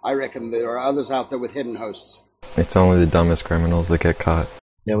hosts. I reckon there are others out there with hidden hosts. It's only the dumbest criminals that get caught.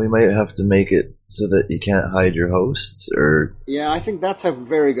 Yeah, we might have to make it so that you can't hide your hosts, or... Yeah, I think that's a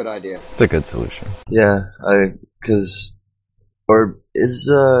very good idea. It's a good solution. Yeah, because... Or is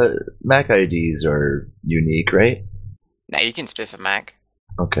Mac IDs are unique, right? No, you can spoof a Mac.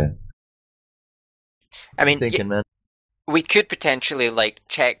 Okay. I mean, man. We could potentially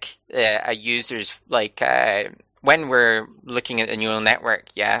check a user's when we're looking at the neural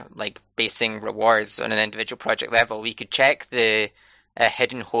network. Basing rewards on an individual project level, we could check the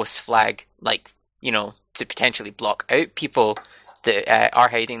hidden host flag, to potentially block out people that are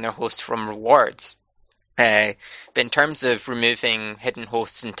hiding their hosts from rewards. But in terms of removing hidden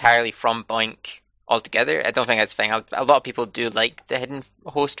hosts entirely from Boink altogether, I don't think that's a thing. A lot of people do like the hidden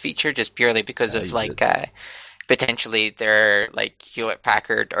host feature just purely because of potentially they're Hewlett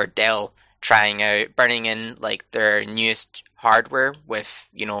Packard or Dell burning in their newest hardware with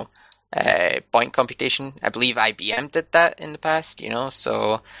Boink computation. I believe IBM did that in the past,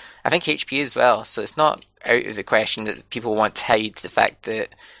 so I think HP as well. So it's not out of the question that people want to hide the fact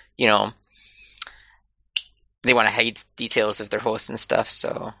that they want to hide details of their hosts and stuff,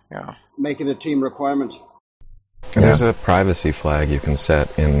 so, Make it a team requirement. And there's a privacy flag you can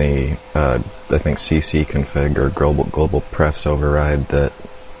set in the, I think, CC config or global prefs override that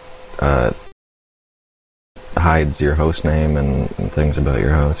hides your host name and things about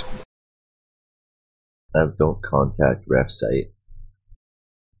your host. Don't contact ref site.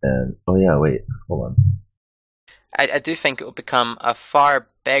 And, hold on. I do think it will become a far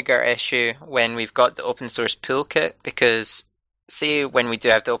bigger issue when we've got the open source toolkit, because say when we do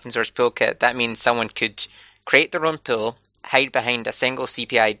have the open source toolkit, that means someone could create their own pool, hide behind a single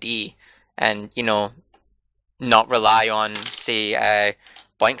CPID, and not rely on say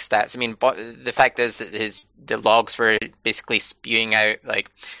BOINC stats. I mean, the fact is that the logs were basically spewing out like,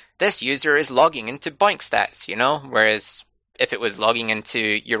 this user is logging into BOINC stats, you know? Whereas if it was logging into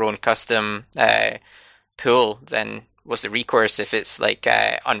your own custom pool, then what's the recourse if it's like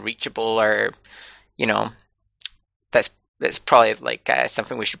unreachable or, you know, that's probably like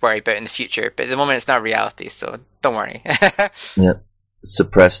something we should worry about in the future. But at the moment, it's not reality, so don't worry. Yep.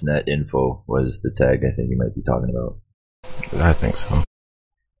 Suppress net info was the tag I think you might be talking about. I think so.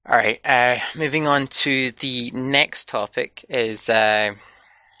 All right. Moving on to the next topic is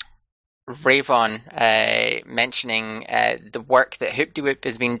Ravon mentioning the work that Hoop-de-Whoop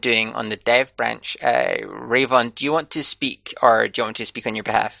has been doing on the dev branch. Ravon, do you want to speak, or do you want me to speak on your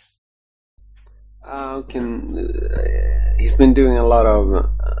behalf? He's been doing a lot of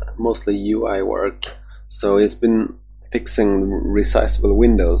mostly UI work, so he's been fixing resizable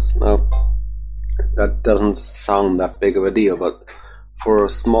windows. Now, that doesn't sound that big of a deal, but for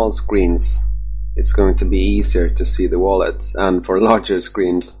small screens, it's going to be easier to see the wallet, and for larger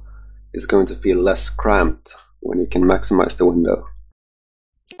screens, it's going to feel less cramped when you can maximize the window.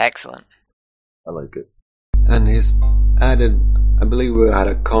 Excellent. I like it. And he's added, I believe we had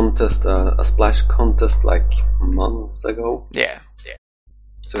a contest, a splash contest like months ago. Yeah.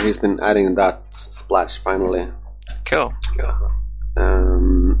 So he's been adding that splash finally. Cool.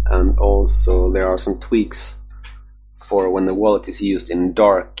 And also there are some tweaks for when the wallet is used in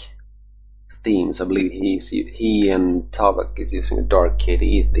dark themes. I believe he and Tavak is using a dark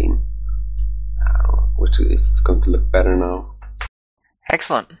KDE theme, which is going to look better now.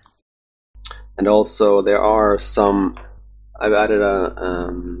 Excellent. And also there are some. I've added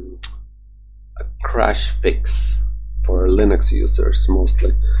a crash fix for Linux users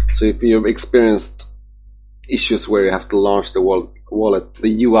mostly. So if you've experienced issues where you have to launch the wallet,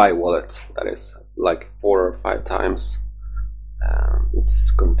 the UI wallet, that is, like 4 or 5 times, it's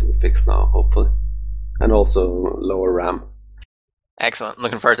going to be fixed now, hopefully. And also lower RAM. Excellent.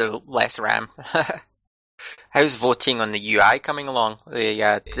 Looking forward to less RAM. How's voting on the UI coming along?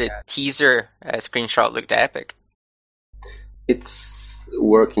 The teaser screenshot looked epic. It's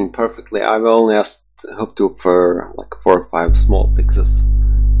working perfectly. I've only asked Hoop-de-Whoop for like 4 or 5 small fixes.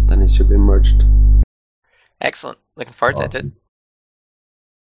 Then it should be merged. Excellent. Looking forward to it.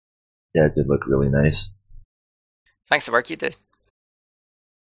 Yeah, it did look really nice. Thanks for the work you did.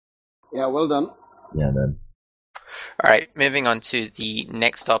 Yeah, well done. Yeah, man. All right, moving on to the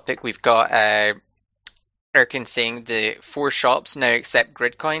next topic. We've got Erkin saying the 4 shops now accept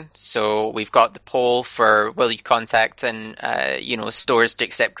Gridcoin. So we've got the poll for will you contact and stores to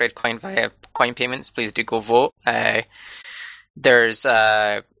accept Gridcoin via coin payments. Please do go vote. There's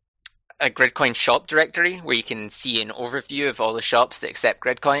a Gridcoin shop directory where you can see an overview of all the shops that accept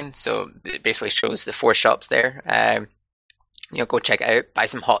Gridcoin. So it basically shows the 4 shops there. Go check it out. Buy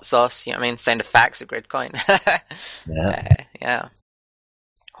some hot sauce. You know what I mean? Send a fax of Gridcoin. Yeah.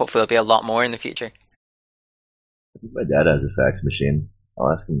 Hopefully there'll be a lot more in the future. I think my dad has a fax machine.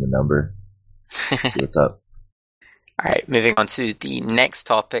 I'll ask him the number. See what's up. Alright, moving on to the next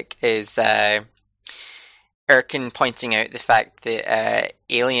topic is Erkin pointing out the fact that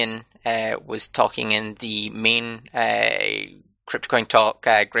Alien was talking in the main CryptoCoin Talk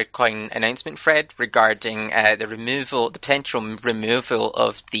Gridcoin announcement thread regarding the potential removal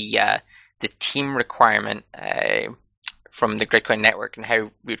of the team requirement from the Gridcoin network, and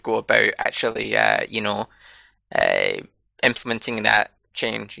how we'd go about actually implementing that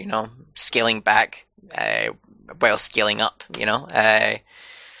change, scaling back while scaling up, Do you want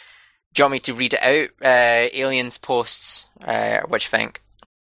me to read it out? Alien's posts, what do you think?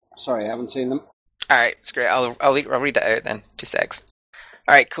 Sorry, I haven't seen them. Alright, it's great. I'll read it out then. 2 secs.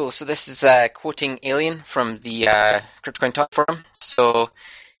 Alright, cool. So this is quoting Alien from the CryptoCoin Talk forum. So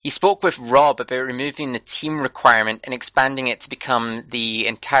he spoke with Rob about removing the team requirement and expanding it to become the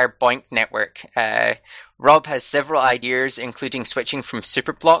entire BOINC network. Rob has several ideas, including switching from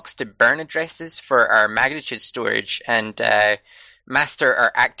superblocks to burn addresses for our magnitude storage and master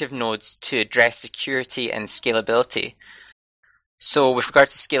our active nodes to address security and scalability. So with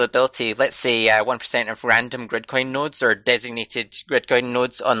regards to scalability, let's say 1% of random Gridcoin nodes or designated Gridcoin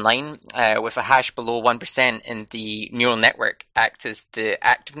nodes online with a hash below 1% in the neural network act as the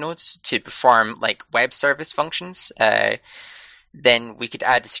active nodes to perform like web service functions. Then we could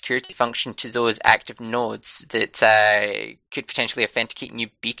add a security function to those active nodes that could potentially authenticate new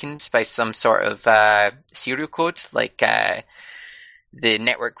beacons by some sort of serial code, like the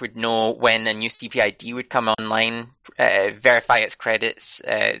network would know when a new CPID would come online, verify its credits,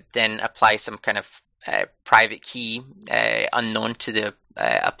 then apply some kind of private key unknown to the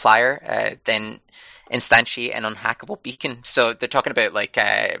applier, then instantiate an unhackable beacon. So they're talking about like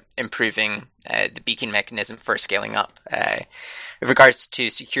improving the beacon mechanism for scaling up. With regards to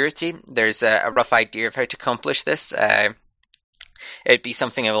security, there's a rough idea of how to accomplish this. It'd be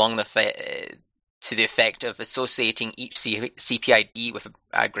something along to the effect of associating each CPID with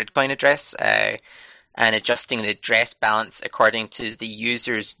a Gridcoin address and adjusting the address balance according to the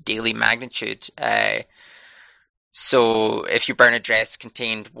user's daily magnitude. So if your burn address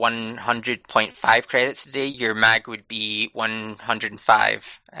contained 100.5 credits a day, your mag would be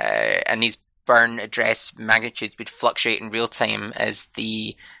 105. And these burn address magnitudes would fluctuate in real time as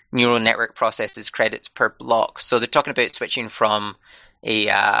the neural network processes credits per block. So they're talking about switching from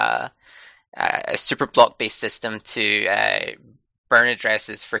a super block based system to burn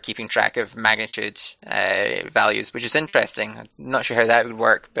addresses for keeping track of magnitude values, which is interesting. I'm not sure how that would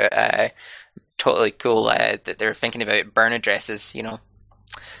work, but totally cool that they're thinking about burn addresses, you know.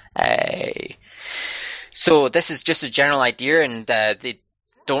 So this is just a general idea, and they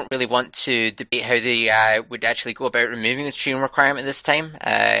don't really want to debate how they would actually go about removing the stream requirement this time.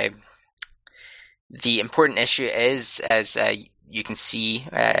 The important issue is, as you can see,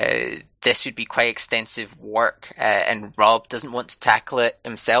 this would be quite extensive work, and Rob doesn't want to tackle it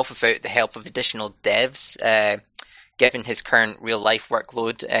himself without the help of additional devs, given his current real-life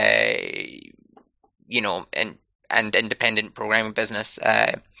workload, you know, and independent programming business.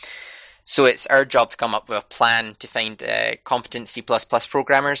 So it's our job to come up with a plan to find competent C++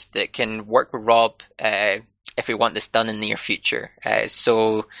 programmers that can work with Rob if we want this done in the near future.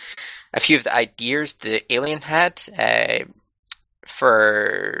 So a few of the ideas the Alien had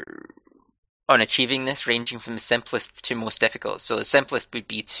on achieving this, ranging from the simplest to most difficult. So the simplest would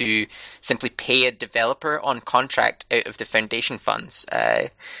be to simply pay a developer on contract out of the foundation funds.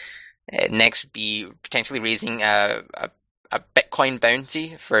 Next would be potentially raising a Bitcoin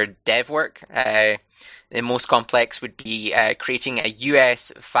bounty for dev work. The most complex would be creating a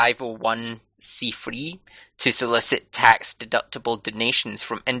US 501c3 to solicit tax-deductible donations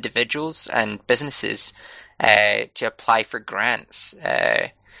from individuals and businesses to apply for grants.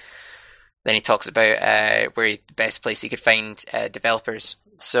 Then he talks about where the best place he could find developers.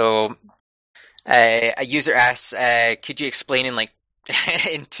 So a user asks, could you explain in like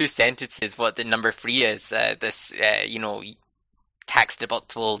in 2 sentences what the number 3 is? This you know, tax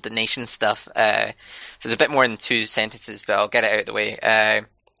deductible donation stuff. So there's a bit more than 2 sentences, but I'll get it out of the way.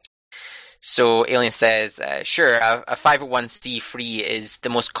 So Alien says, sure, a 501c3 is the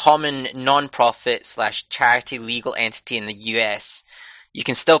most common non-profit / charity legal entity in the US. You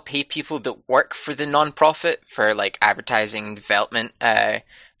can still pay people that work for the non-profit for like advertising and development, but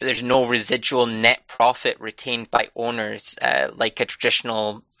there's no residual net profit retained by owners like a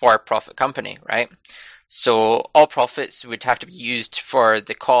traditional for-profit company, right? So all profits would have to be used for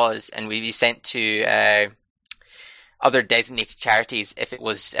the cause and would be sent to other designated charities if it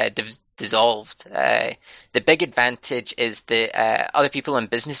was dissolved. The big advantage is that other people and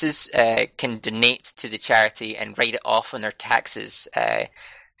businesses can donate to the charity and write it off on their taxes.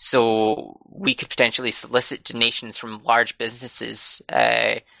 So we could potentially solicit donations from large businesses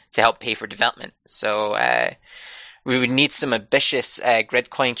to help pay for development. So we would need some ambitious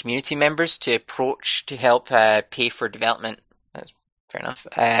Gridcoin community members to approach to help pay for development. That's fair enough.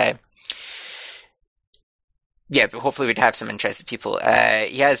 Yeah, but hopefully we'd have some interested people.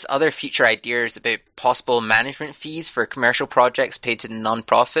 He has other future ideas about possible management fees for commercial projects paid to the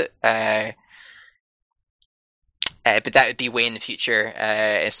non-profit. But that would be way in the future.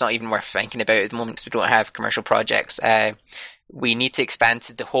 It's not even worth thinking about at the moment because we don't have commercial projects. We need to expand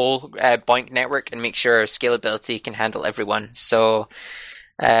to the whole BOINC network and make sure our scalability can handle everyone. So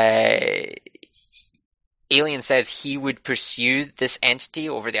Alien says he would pursue this entity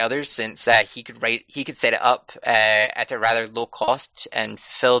over the others since he could set it up at a rather low cost and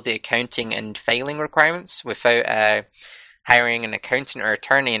fulfill the accounting and filing requirements without hiring an accountant or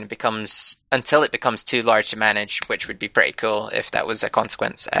attorney, and until it becomes too large to manage, which would be pretty cool if that was a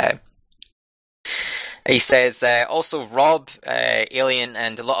consequence. He says also Rob, Alien,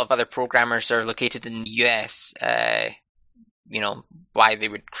 and a lot of other programmers are located in the US. You know, why they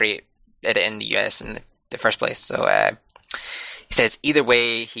would create it in the US in the first place. So he says either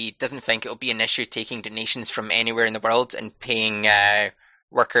way, he doesn't think it'll be an issue taking donations from anywhere in the world and paying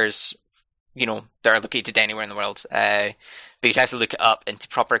workers, you know, that are located anywhere in the world. But you'd have to look it up into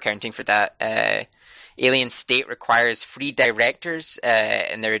proper accounting for that. Alien State requires 3 directors,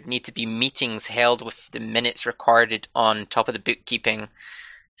 and there would need to be meetings held with the minutes recorded on top of the bookkeeping.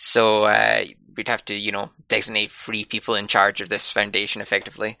 So we'd have to, you know, designate 3 people in charge of this foundation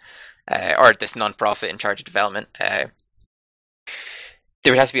effectively. or this non-profit in charge of development.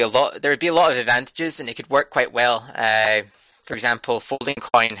 There would be a lot of advantages, and it could work quite well. For example, Folding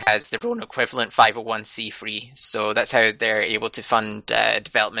Coin has their own equivalent 501c3, so that's how they're able to fund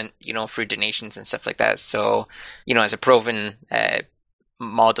development, through donations and stuff like that. So, as a proven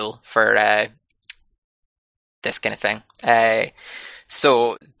model for this kind of thing.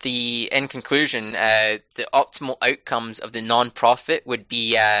 So, in conclusion, the optimal outcomes of the non-profit would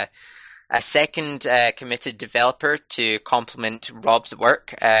be a second committed developer to complement Rob's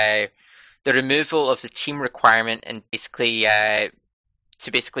work, the removal of the team requirement, and basically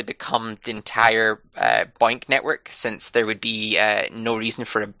become the entire BOINC network, since there would be no reason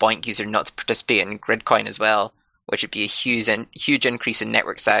for a BOINC user not to participate in Gridcoin as well, which would be a huge increase in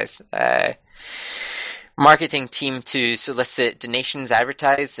network size. Marketing team to solicit donations,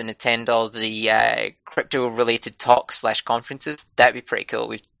 advertise, and attend all the crypto-related talks / conferences. That'd be pretty cool.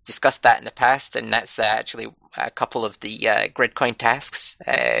 We've discussed that in the past, and that's actually a couple of the Gridcoin tasks.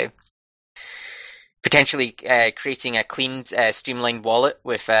 Potentially creating a clean, streamlined wallet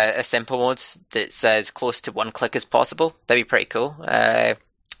with a simple mode that's as close to one click as possible. That'd be pretty cool. Though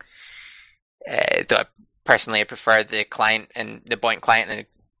I prefer the client and the BOINC client and the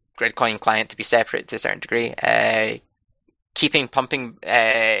Gridcoin client to be separate to a certain degree. Keep pumping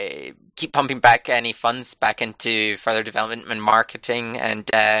back any funds back into further development and marketing, and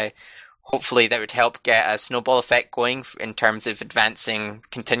hopefully that would help get a snowball effect going in terms of advancing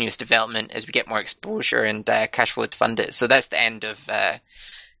continuous development as we get more exposure and cash flow to fund it. So that's the end of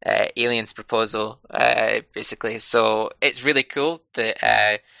Alien's proposal, basically. So it's really cool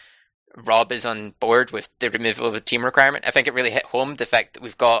that Rob is on board with the removal of the team requirement. I think it really hit home the fact that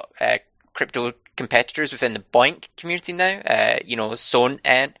we've got crypto competitors within the BOINC community now.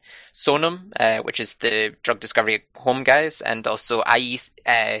 Sonum, which is the drug discovery home guys, and also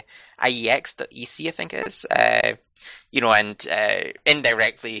IEX.EC, I think it is. And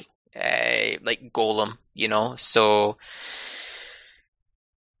indirectly, like Golem, so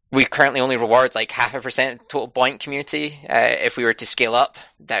we currently only reward like 0.5% of the total BOINC community. If we were to scale up,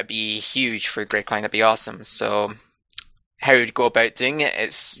 that'd be huge for Gridcoin. That'd be awesome. So how we'd go about doing it,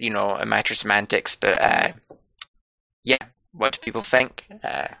 it's, a matter of semantics, but yeah, what do people think?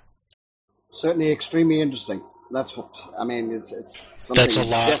 Certainly extremely interesting. That's what, it's something That's a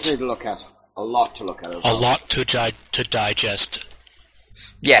lot. Definitely to look at. A lot to look at. A lot to digest.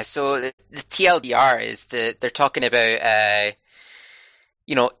 Yeah, so the TLDR is that they're talking about,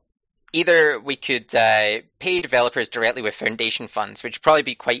 either we could pay developers directly with foundation funds, which would probably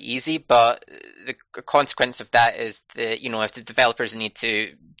be quite easy, but the consequence of that is that, if the developers need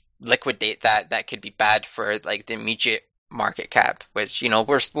to liquidate that, that could be bad for like the immediate market cap, which,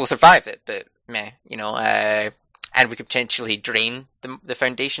 we'll survive it, but meh, and we could potentially drain the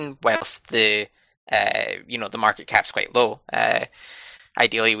foundation whilst the market cap's quite low.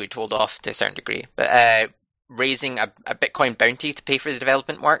 Ideally, we'd hold off to a certain degree, but raising a Bitcoin bounty to pay for the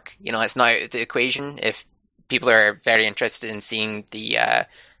development work, it's not out of the equation. If people are very interested in seeing the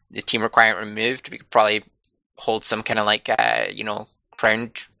team requirement removed, we could probably hold some kind of like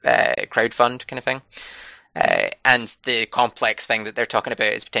crowd fund kind of thing. And the complex thing that they're talking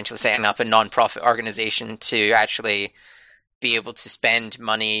about is potentially setting up a non-profit organization to actually be able to spend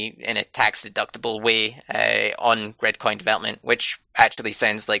money in a tax-deductible way on Gridcoin development, which actually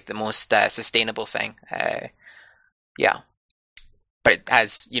sounds like the most sustainable thing. Yeah. But it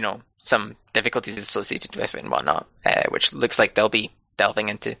has, some difficulties associated with it and whatnot, which looks like they'll be delving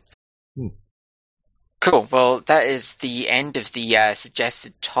into. Cool. Well, that is the end of the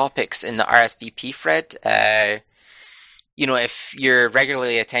suggested topics in the RSVP thread. If you're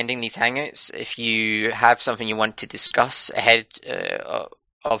regularly attending these Hangouts, if you have something you want to discuss ahead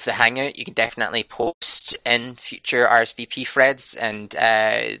of the Hangout, you can definitely post in future RSVP threads, and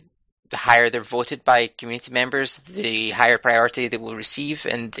the higher they're voted by community members, the higher priority they will receive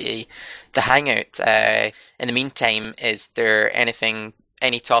in the Hangout. In the meantime, is there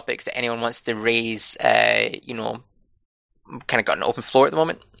any topic that anyone wants to raise? Kind of got an open floor at the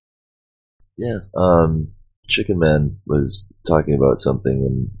moment. Yeah, Chicken Man was talking about something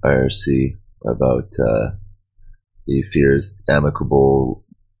in IRC about he fears amicable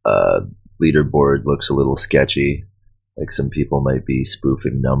leaderboard looks a little sketchy. Like some people might be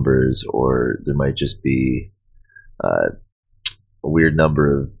spoofing numbers, or there might just be a weird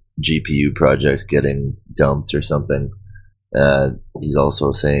number of GPU projects getting dumped or something. He's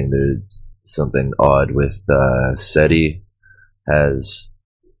also saying there's something odd with SETI has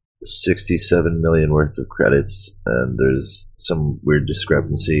 67 million worth of credits, and there's some weird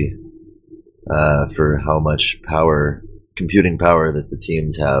discrepancy for how much power computing power that the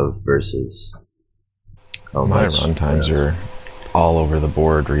teams have versus how My much runtimes are all over the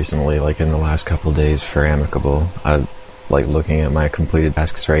board recently, like in the last couple of days for Amicable. I like looking at my completed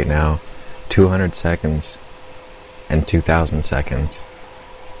tasks right now, 200 seconds and 2,000 seconds.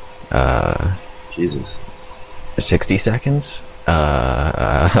 Jesus. 60 seconds?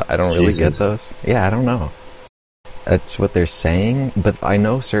 I don't really get those. Yeah, I don't know. That's what they're saying, but I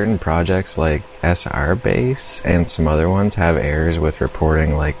know certain projects like SR Base and some other ones have errors with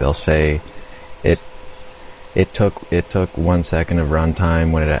reporting. Like they'll say it took 1 second of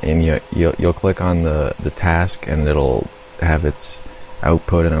runtime when it, and you'll click on the task and it'll have its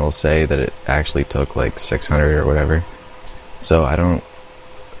output and it'll say that it actually took like 600 or whatever. So I don't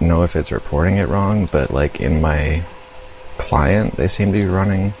know if it's reporting it wrong, but like in my client they seem to be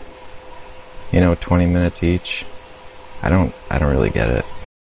running 20 minutes each. I don't really get it.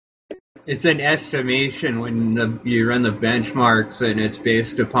 It's an estimation when you run the benchmarks, and it's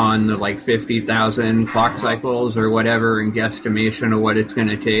based upon the 50,000 clock cycles or whatever, and guesstimation of what it's going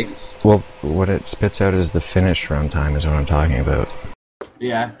to take. Well, what it spits out is the finished runtime is what I'm talking about.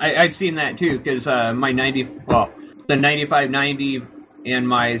 Yeah, I've seen that too, because the 9590 and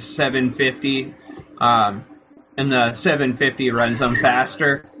my 750, and the 750 runs them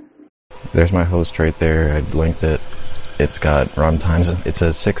faster. There's my host right there. I linked it. It's got runtimes. It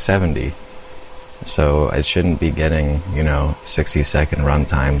says 670. So it shouldn't be getting, 60-second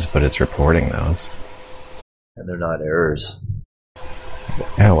runtimes, but it's reporting those. And they're not errors.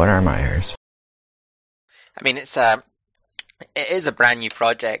 Yeah, what are my errors? I mean, it is a brand new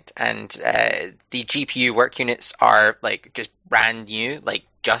project, and the GPU work units are just brand new,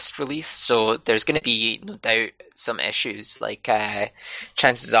 just released. So there's going to be no doubt some issues.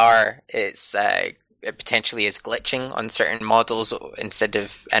 Chances are it potentially is glitching on certain models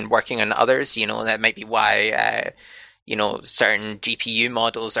and working on others. That might be why certain GPU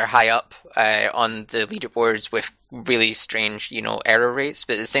models are high up on the leaderboards with really strange error rates.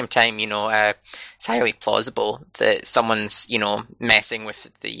 But at the same time, it's highly plausible that someone's messing with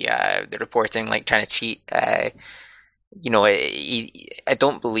the reporting, trying to cheat. I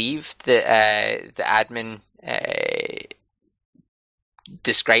don't believe that the admin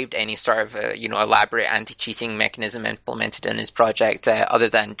described any sort of elaborate anti-cheating mechanism implemented in his project other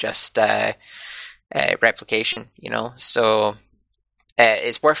than just replication. So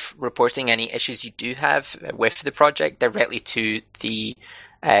it's worth reporting any issues you do have with the project directly to the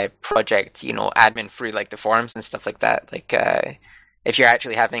project admin through the forums and stuff like that. If you're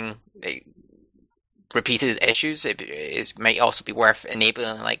actually having repeated issues, it might also be worth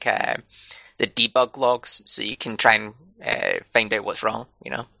enabling the debug logs so you can try and find out what's wrong.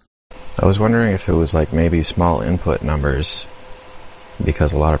 I was wondering if it was maybe small input numbers,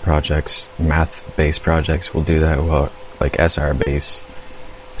 because a lot of projects, math-based projects, will do that. Well, SR base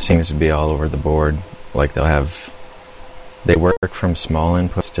seems to be all over the board. They work from small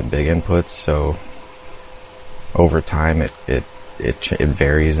inputs to big inputs, so over time it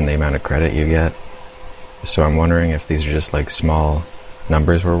varies in the amount of credit you get. So I'm wondering if these are just small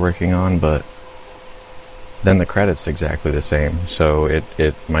numbers we're working on, but then the credit's exactly the same. So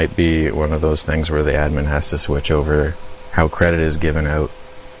it might be one of those things where the admin has to switch over how credit is given out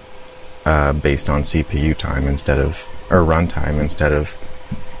based on CPU time or runtime instead of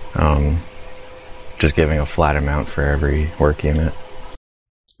just giving a flat amount for every work unit.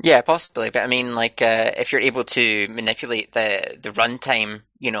 Yeah, possibly. But I mean, if you're able to manipulate the runtime,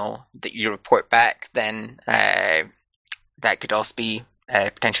 that you report back, then that could also be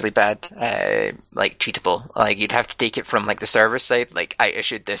potentially bad, cheatable. You'd have to take it from the server side. I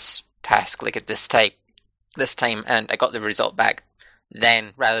issued this task at this time, and I got the result back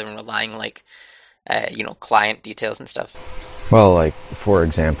then, rather than relying client details and stuff. Well, for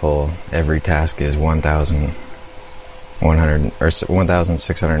example, every task is 1,100 or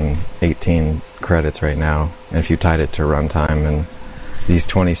 1,618 credits right now. And if you tied it to runtime, and these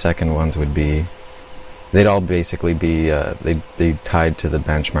 20-second ones they'd all basically be they'd be tied to the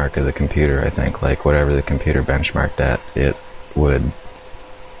benchmark of the computer. I think whatever the computer benchmarked at, it would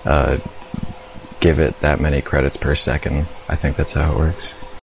give it that many credits per second. I think that's how it works.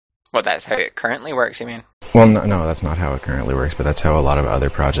 Well, that's how it currently works, you mean? Well, no, that's not how it currently works, but that's how a lot of other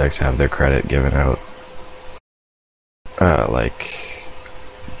projects have their credit given out.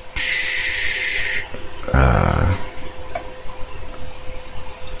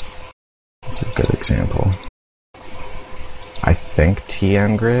 That's a good example. I think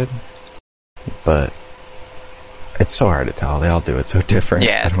TN Grid, but it's so hard to tell. They all do it so different.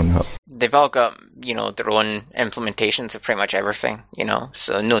 Yeah. I don't know. They've all got their own implementations of pretty much everything,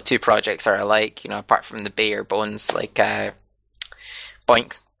 so no two projects are alike, apart from the bare bones, like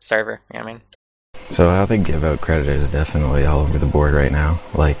Boink server, you know what I mean? So how they give out credit is definitely all over the board right now.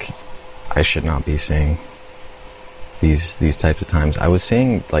 Like, I should not be seeing these types of times. I was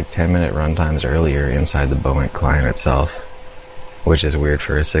seeing like 10-minute runtimes earlier inside the Boeing client itself, which is weird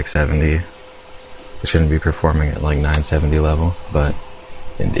for a 670. It shouldn't be performing at like 970 level, but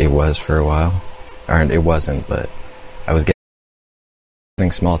it was for a while. Or it wasn't, but I was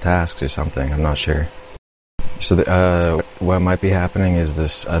getting small tasks or something, I'm not sure. So what might be happening is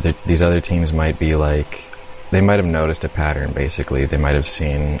these other teams might be like, they might have noticed a pattern, basically. They might have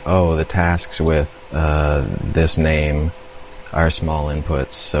seen, the tasks with this name are small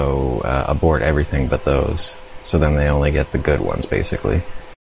inputs, so abort everything but those. So then they only get the good ones, basically.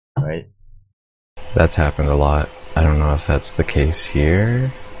 Right. That's happened a lot. I don't know if that's the case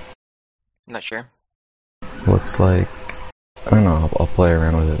here. Not sure. Looks like, I don't know, I'll play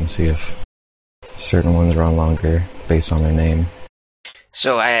around with it and see if certain ones run longer based on their name.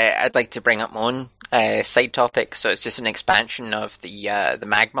 So I'd like to bring up my own side topic. So it's just an expansion of the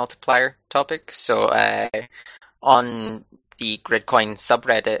mag multiplier topic. So on the Gridcoin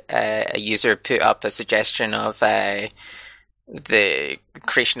subreddit, a user put up a suggestion of the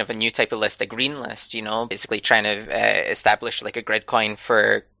creation of a new type of list, a green list. Basically trying to establish like a Gridcoin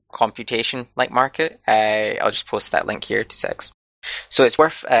for computation like market. I'll just post that link here, 2 secs. So it's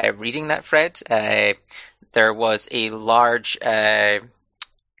worth reading that thread. There was a large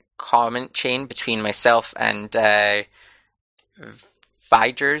comment chain between myself and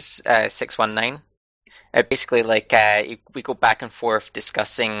Viders 619. Basically, like we go back and forth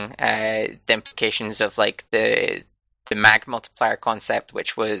discussing the implications of like the mag multiplier concept,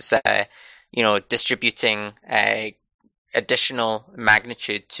 which was distributing additional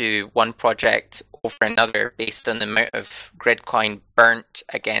magnitude to one project over another based on the amount of Gridcoin burnt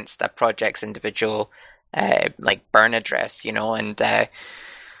against a project's individual burn address, and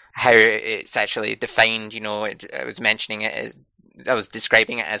how it's actually defined. I was mentioning it, I was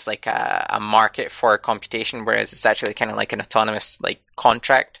describing it as like a market for computation, whereas it's actually kind of like an autonomous like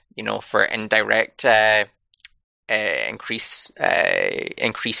contract, for indirect increased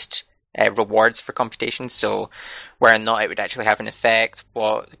rewards for computation. So where or not it would actually have an effect,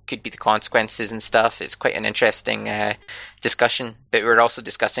 what could be the consequences and stuff. It's quite an interesting discussion. But we're also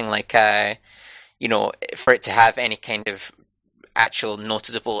discussing like for it to have any kind of actual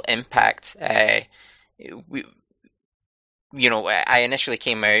noticeable impact, I initially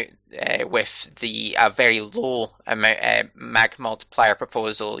came out with a very low amount mag multiplier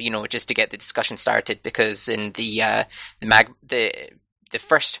proposal, just to get the discussion started, because in the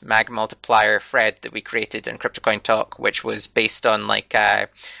first mag multiplier thread that we created in Cryptocoin Talk, which was based on like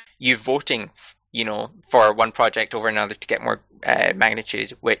you voting, for one project over another to get more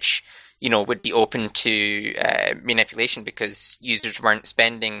magnitude, which would be open to manipulation because users weren't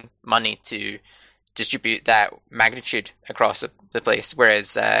spending money to distribute that magnitude across the place.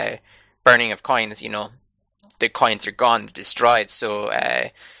 Whereas burning of coins, the coins are gone, destroyed. So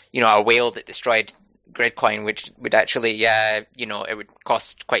a whale that destroyed Gridcoin, which would actually, it would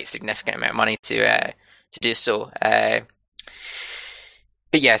cost quite a significant amount of money to do so.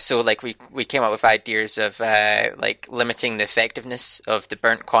 But yeah, so like we came up with ideas of like limiting the effectiveness of the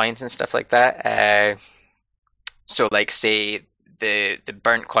burnt coins and stuff like that. So like say the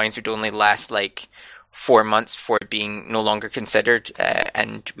burnt coins would only last like 4 months before being no longer considered,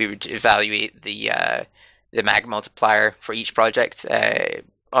 and we would evaluate the mag multiplier for each project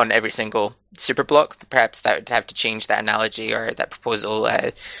on every single super block. Perhaps that would have to change that analogy or that proposal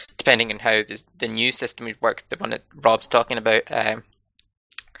depending on how the new system would work, the one that Rob's talking about.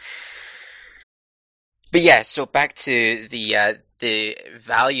 But yeah, so back to the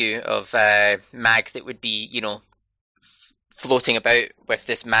value of mag that would be, floating about with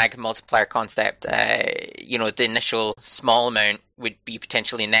this mag multiplier concept. The initial small amount would be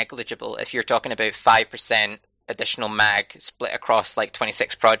potentially negligible. If you're talking about 5% additional mag split across like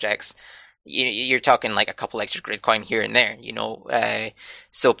 26 projects, you're talking like a couple extra Gridcoin here and there,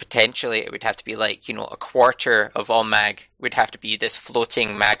 so potentially it would have to be like, a quarter of all mag would have to be this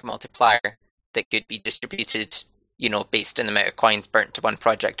floating mag multiplier that could be distributed, based on the amount of coins burnt to one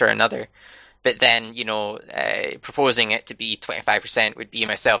project or another. But then, proposing it to be 25% would be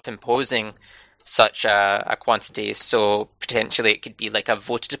myself imposing such a quantity. So potentially it could be like a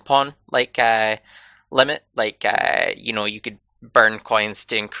voted upon like limit. Like you could burn coins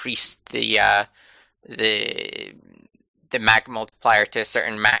to increase the mag multiplier to a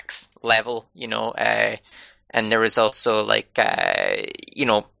certain max level. And there was also like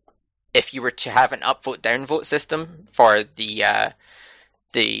if you were to have an upvote downvote system for the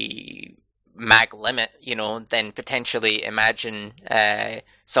mag limit, then potentially imagine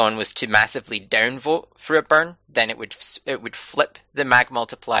someone was to massively downvote for a burn, then it would flip the mag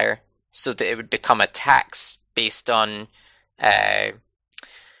multiplier so that it would become a tax based on the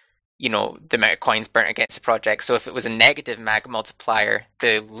amount of coins burnt against the project. So if it was a negative mag multiplier,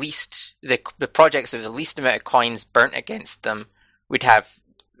 the projects with the least amount of coins burnt against them would have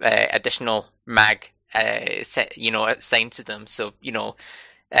additional mag assigned to them. So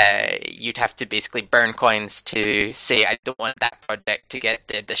you'd have to basically burn coins to say, I don't want that project to get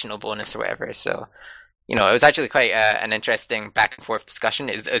the additional bonus or whatever. So it was actually quite an interesting back and forth discussion.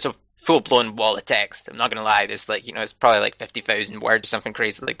 It's a full-blown wall of text. I'm not going to lie. There's it's probably like 50,000 words or something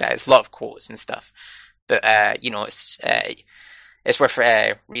crazy like that. It's a lot of quotes and stuff. But, it's worth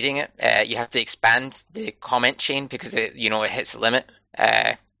reading it. You have to expand the comment chain because it hits the limit.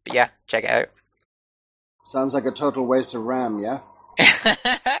 But yeah, check it out. Sounds like a total waste of RAM, yeah?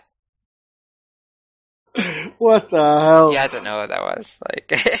 What the hell? Yeah, I don't know what that was.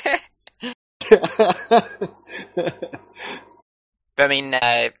 But I mean,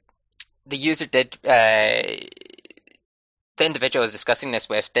 the user did, the individual I was discussing this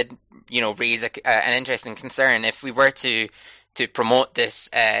with did, raise an interesting concern. If we were to promote this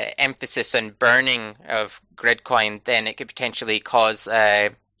emphasis on burning of Gridcoin, then it could potentially cause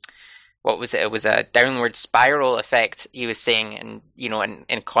what was it? It was a downward spiral effect. He was saying, in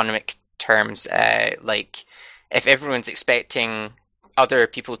economic terms, if everyone's expecting other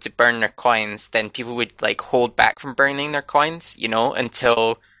people to burn their coins, then people would hold back from burning their coins,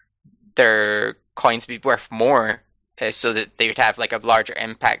 until their coins would be worth more, so that they would have a larger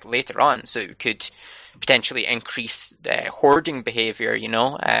impact later on. So it could potentially increase the hoarding behavior.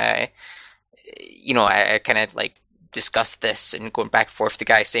 I kind of discussed this and going back and forth. The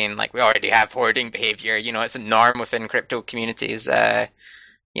guy saying we already have hoarding behavior. It's a norm within crypto communities. I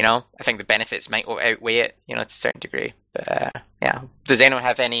think the benefits might outweigh it, to a certain degree. But yeah, does anyone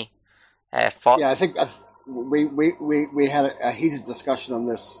have any thoughts? Yeah, I think we had a heated discussion on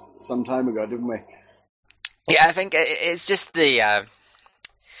this some time ago, didn't we? Yeah, I think it's just the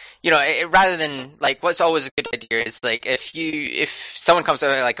rather than what's always a good idea is if someone comes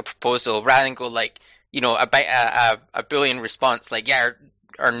out with a proposal, rather than go a Boolean response yeah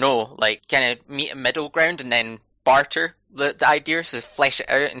or no, kind of meet a middle ground and then barter the idea, so flesh it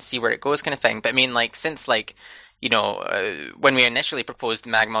out and see where it goes, kind of thing. But I mean, since when we initially proposed the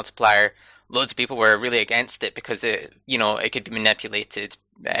mag multiplier, loads of people were really against it because it could be manipulated.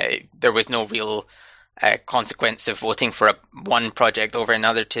 There was no real consequence of voting for one project over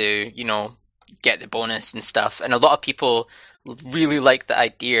another to get the bonus and stuff. And a lot of people really like the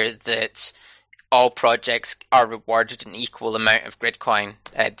idea that all projects are rewarded an equal amount of Gridcoin,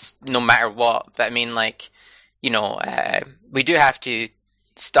 no matter what. But I mean, we do have to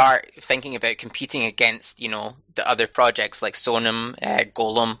start thinking about competing against, the other projects like Sonum,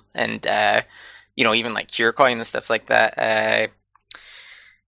 Golem, and, even Curecoin and stuff like that.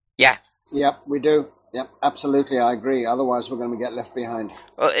 Yeah. Yep, we do. Yep, absolutely, I agree. Otherwise, we're going to get left behind.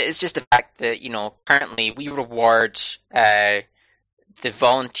 Well, it's just the fact that, currently we reward the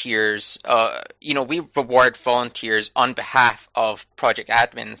volunteers, we reward volunteers on behalf of project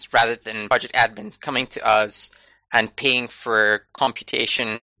admins rather than project admins coming to us and paying for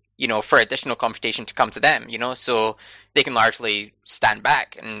computation, for additional computation to come to them, so they can largely stand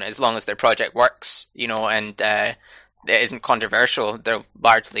back, and as long as their project works, and it isn't controversial, they'll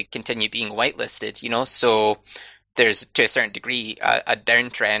largely continue being whitelisted, so there's, to a certain degree, a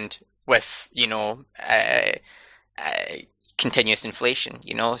downtrend with, continuous inflation,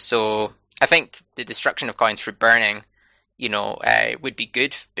 so I think the destruction of coins through burning, would be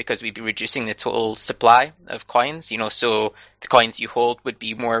good because we'd be reducing the total supply of coins, so the coins you hold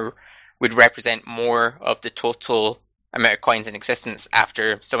would represent more of the total amount of coins in existence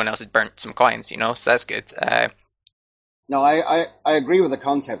after someone else has burnt some coins, so that's good. No, I agree with the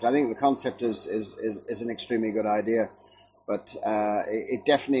concept. I think the concept is an extremely good idea. But it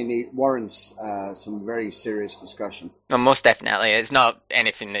definitely warrants some very serious discussion. Well, most definitely. It's not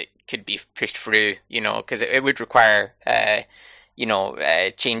anything that could be pushed through, because it would require,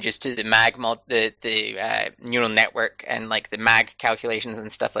 changes to the the neural network and the mag calculations and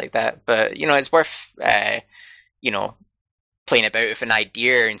stuff like that. But, it's worth, playing about with an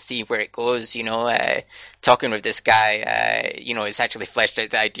idea and see where it goes, talking with this guy, it's actually fleshed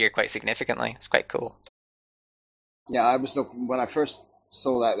out the idea quite significantly. It's quite cool. Yeah, I was looking when I first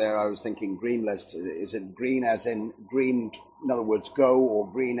saw that there. I was thinking green list. Is it green as in green, in other words, go,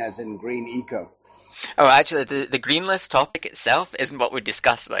 or green as in green eco? Oh, actually, the green list topic itself isn't what we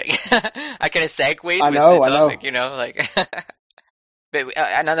discussed. Like, I kind of segued with the topic, you know, like. But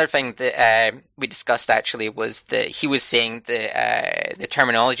another thing that we discussed actually was that he was saying the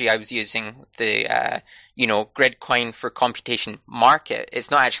terminology I was using, Gridcoin for computation market.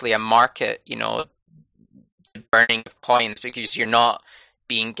 It's not actually a market, the burning of coins, because you're not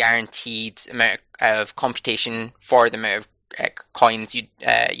being guaranteed amount of computation for the amount of coins you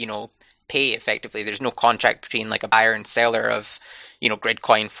pay effectively. There's no contract between like a buyer and seller of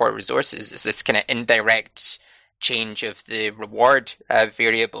Gridcoin for resources. It's this kind of indirect change of the reward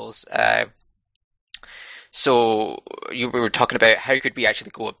variables. So we were talking about how could we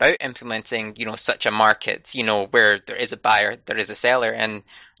actually go about implementing such a market where there is a buyer, there is a seller. And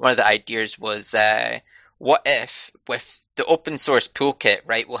one of the ideas was what if with the open source toolkit,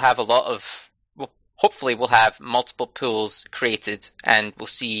 right, hopefully we'll have multiple pools created, and we'll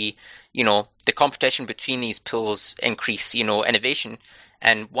see the competition between these pools increase innovation.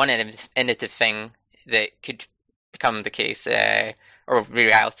 And one innovative thing that could become the case or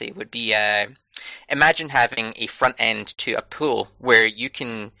reality would be imagine having a front end to a pool where you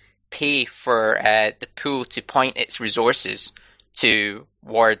can pay for the pool to point its resources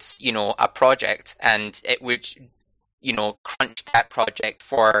towards a project, and it would crunch that project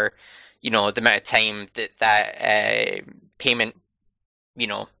for the amount of time that payment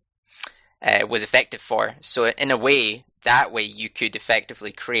was effective for. So in a way, that way you could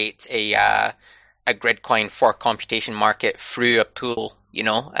effectively create a Gridcoin for computation market through a pool,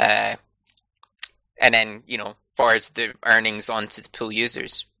 and then forwards the earnings onto the pool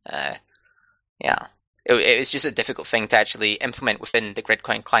users. Yeah, it was just a difficult thing to actually implement within the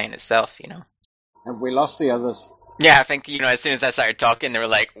Gridcoin client itself. Have we lost the others? Yeah, I think as soon as I started talking, they were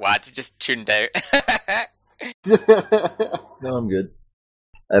like, "What?" Just tuned out. No, I'm good.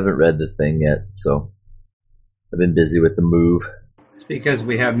 I haven't read the thing yet, so I've been busy with the move. It's because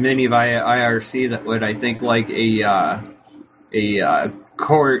we have many via IRC that would, I think, like a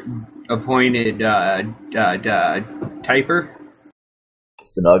court-appointed typer.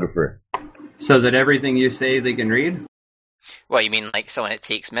 Stenographer. So that everything you say they can read? What, you mean like someone that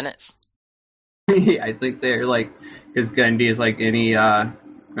takes minutes? Yeah, I think they're like, because Gandhi is like any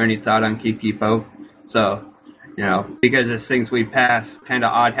thought on Kiki Pope. So, because it's things we pass, kind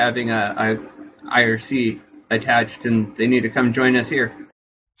of odd having a IRC attached, and they need to come join us here.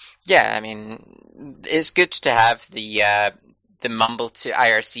 Yeah, I mean, it's good to have the Mumble to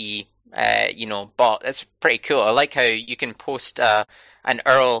IRC bot. That's pretty cool. I like how you can post an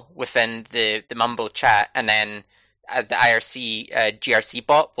URL within the Mumble chat, and then the IRC GRC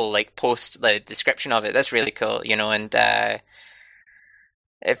bot will like post the description of it. That's really cool, and fair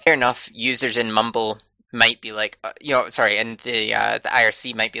enough, users in Mumble might be like, and the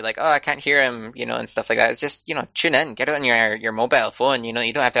IRC might be like, oh, I can't hear him, and stuff like that. It's just, tune in, get it on your mobile phone, you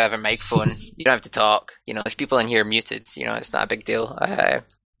don't have to have a microphone, you don't have to talk, there's people in here muted, it's not a big deal.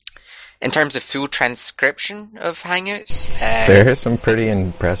 In terms of full transcription of Hangouts, there are some pretty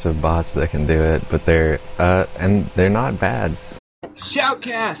impressive bots that can do it, but they're not bad.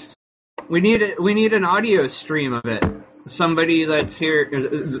 Shoutcast! We need an audio stream of it. Somebody that's here,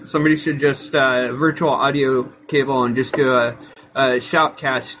 somebody should just virtual audio cable and just do a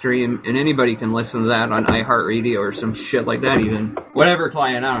Shoutcast stream, and anybody can listen to that on iHeartRadio or some shit like that, even. Whatever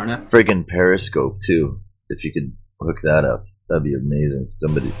client, I don't know. Friggin' Periscope, too. If you could hook that up, that'd be amazing.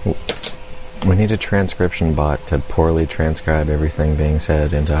 Somebody. We need a transcription bot to poorly transcribe everything being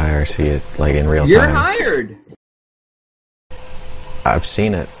said into IRC, like in real time. You're hired! I've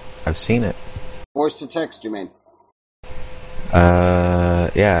seen it. Voice to text, you mean?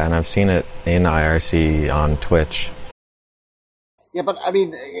 Yeah, and I've seen it in IRC on Twitch. Yeah, but I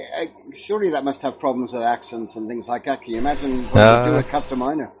mean, surely that must have problems with accents and things like that. Can you imagine what you do with custom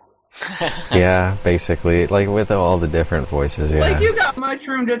miner? Yeah, basically, like with all the different voices. Yeah. Like you got much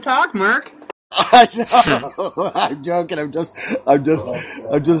room to talk, Mark. I know. I'm joking. I'm just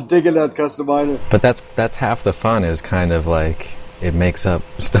digging at custom miner. But that's half the fun. Is kind of like it makes up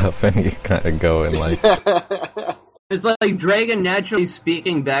stuff, and you kind of go and like. It's like Dragon Naturally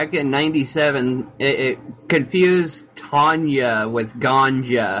Speaking back in '97. It confused Tanya with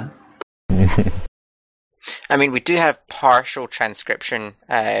Ganja. I mean, we do have partial transcription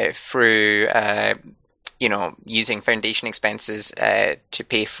through, using Foundation expenses to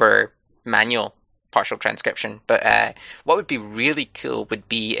pay for manual partial transcription. But what would be really cool would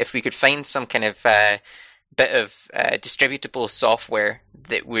be if we could find some kind of bit of distributable software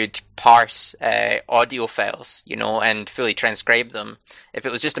that would parse audio files, and fully transcribe them. If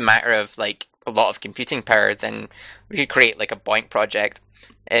it was just a matter of like a lot of computing power, then we could create like a BOINC project.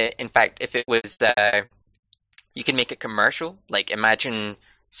 In fact, if it was, you can make it commercial. Like imagine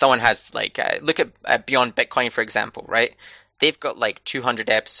someone has like, look at Beyond Bitcoin, for example, right? They've got like 200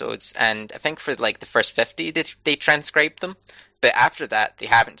 episodes, and I think for like the first 50, they transcribed them. But after that, they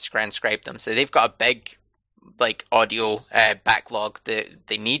haven't transcribed them. So they've got a big like audio backlog that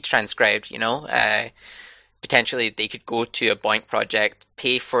they need transcribed, you know. Potentially they could go to a BOINC project,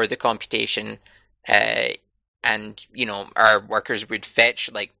 pay for the computation, and you know, our workers would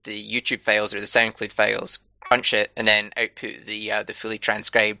fetch like the YouTube files or the SoundCloud files, crunch it, and then output the fully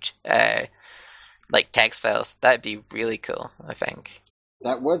transcribed like text files. That'd be really cool, I think.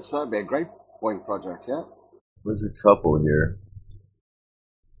 That'd be a great BOINC project, yeah. There's a couple here.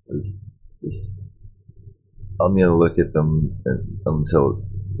 There's this. I'm gonna look at them until,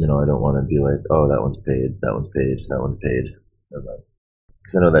 you know, I don't want to be like, oh, that one's paid, that one's paid, that one's paid.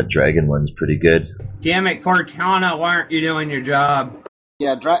 Because I know that dragon one's pretty good. Damn it, Cortana, why aren't you doing your job?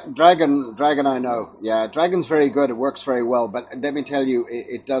 Yeah, Dragon I know. Yeah, Dragon's very good, it works very well, but let me tell you,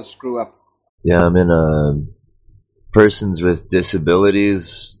 it does screw up. Yeah, I'm in a persons with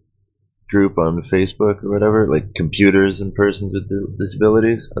disabilities group on Facebook or whatever, like computers and persons with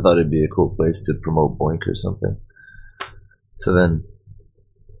disabilities. I thought it'd be a cool place to promote BOINC or something. So then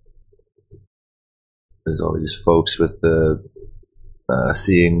there's all these folks with the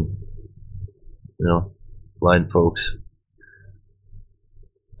seeing, you know, blind folks.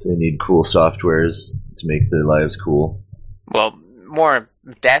 So they need cool softwares to make their lives cool. Well, more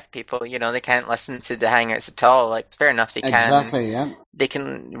deaf people, you know, they can't listen to the Hangouts at all. Like, fair enough, they can. Exactly, yeah. They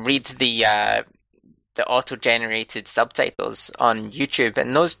can read the auto-generated subtitles on YouTube,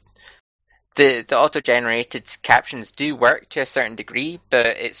 and the auto-generated captions do work to a certain degree, but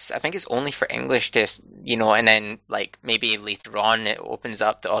I think it's only for English, to, you know, and then like maybe later on it opens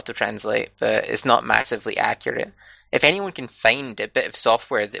up the auto-translate, but it's not massively accurate. If anyone can find a bit of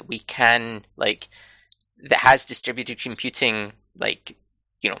software that we can like that has distributed computing, like,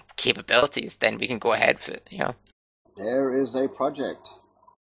 you know, capabilities, then we can go ahead with it, you know. There is a project.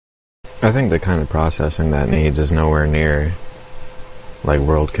 I think the kind of processing that needs is nowhere near like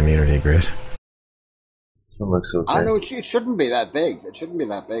World Community Grid. This one looks okay. I know it shouldn't be that big. It shouldn't be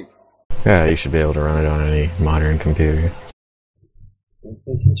that big. Yeah, you should be able to run it on any modern computer.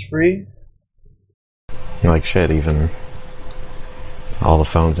 This is free? Like shit, even all the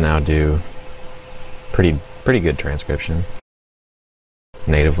phones now do pretty good transcription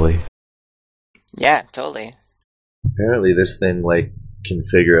natively. Yeah, totally. Apparently this thing like can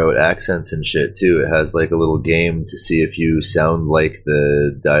figure out accents and shit too. It has like a little game to see if you sound like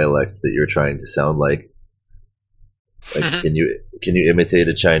the dialects that you're trying to sound like. Like, can you imitate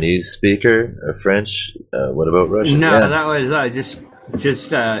a Chinese speaker, a French? What about Russian? No, yeah. that was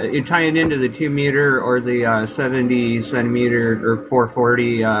just you tie it into the 2 meter or the 70 centimeter or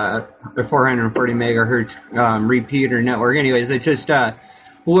 440 or 440 megahertz repeater network. Anyways, it just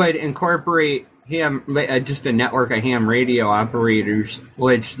would incorporate just a network of ham radio operators,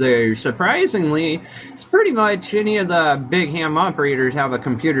 which they're surprisingly, it's pretty much any of the big ham operators have a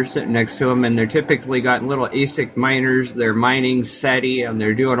computer sitting next to them, and they're typically got little ASIC miners, they're mining SETI, and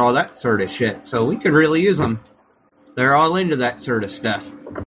they're doing all that sort of shit. So we could really use them. They're all into that sort of stuff.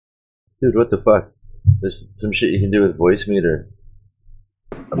 Dude, what the fuck? There's some shit you can do with voice meter.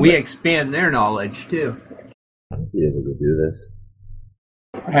 We expand their knowledge, too. I'll be able to do this.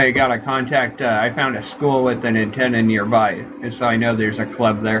 I got a contact. I found a school with an antenna nearby, and so I know there's a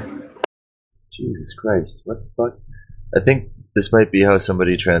club there. Jesus Christ, what the fuck? I think this might be how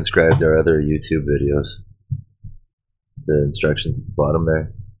somebody transcribed our other YouTube videos. The instructions at the bottom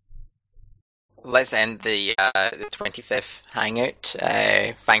there. Let's end the 25th Hangout.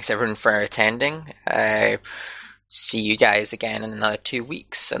 Thanks everyone for attending. See you guys again in another 2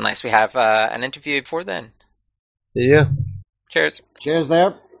 weeks, unless we have an interview before then. Yeah. Cheers. Cheers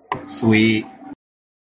there. Sweet.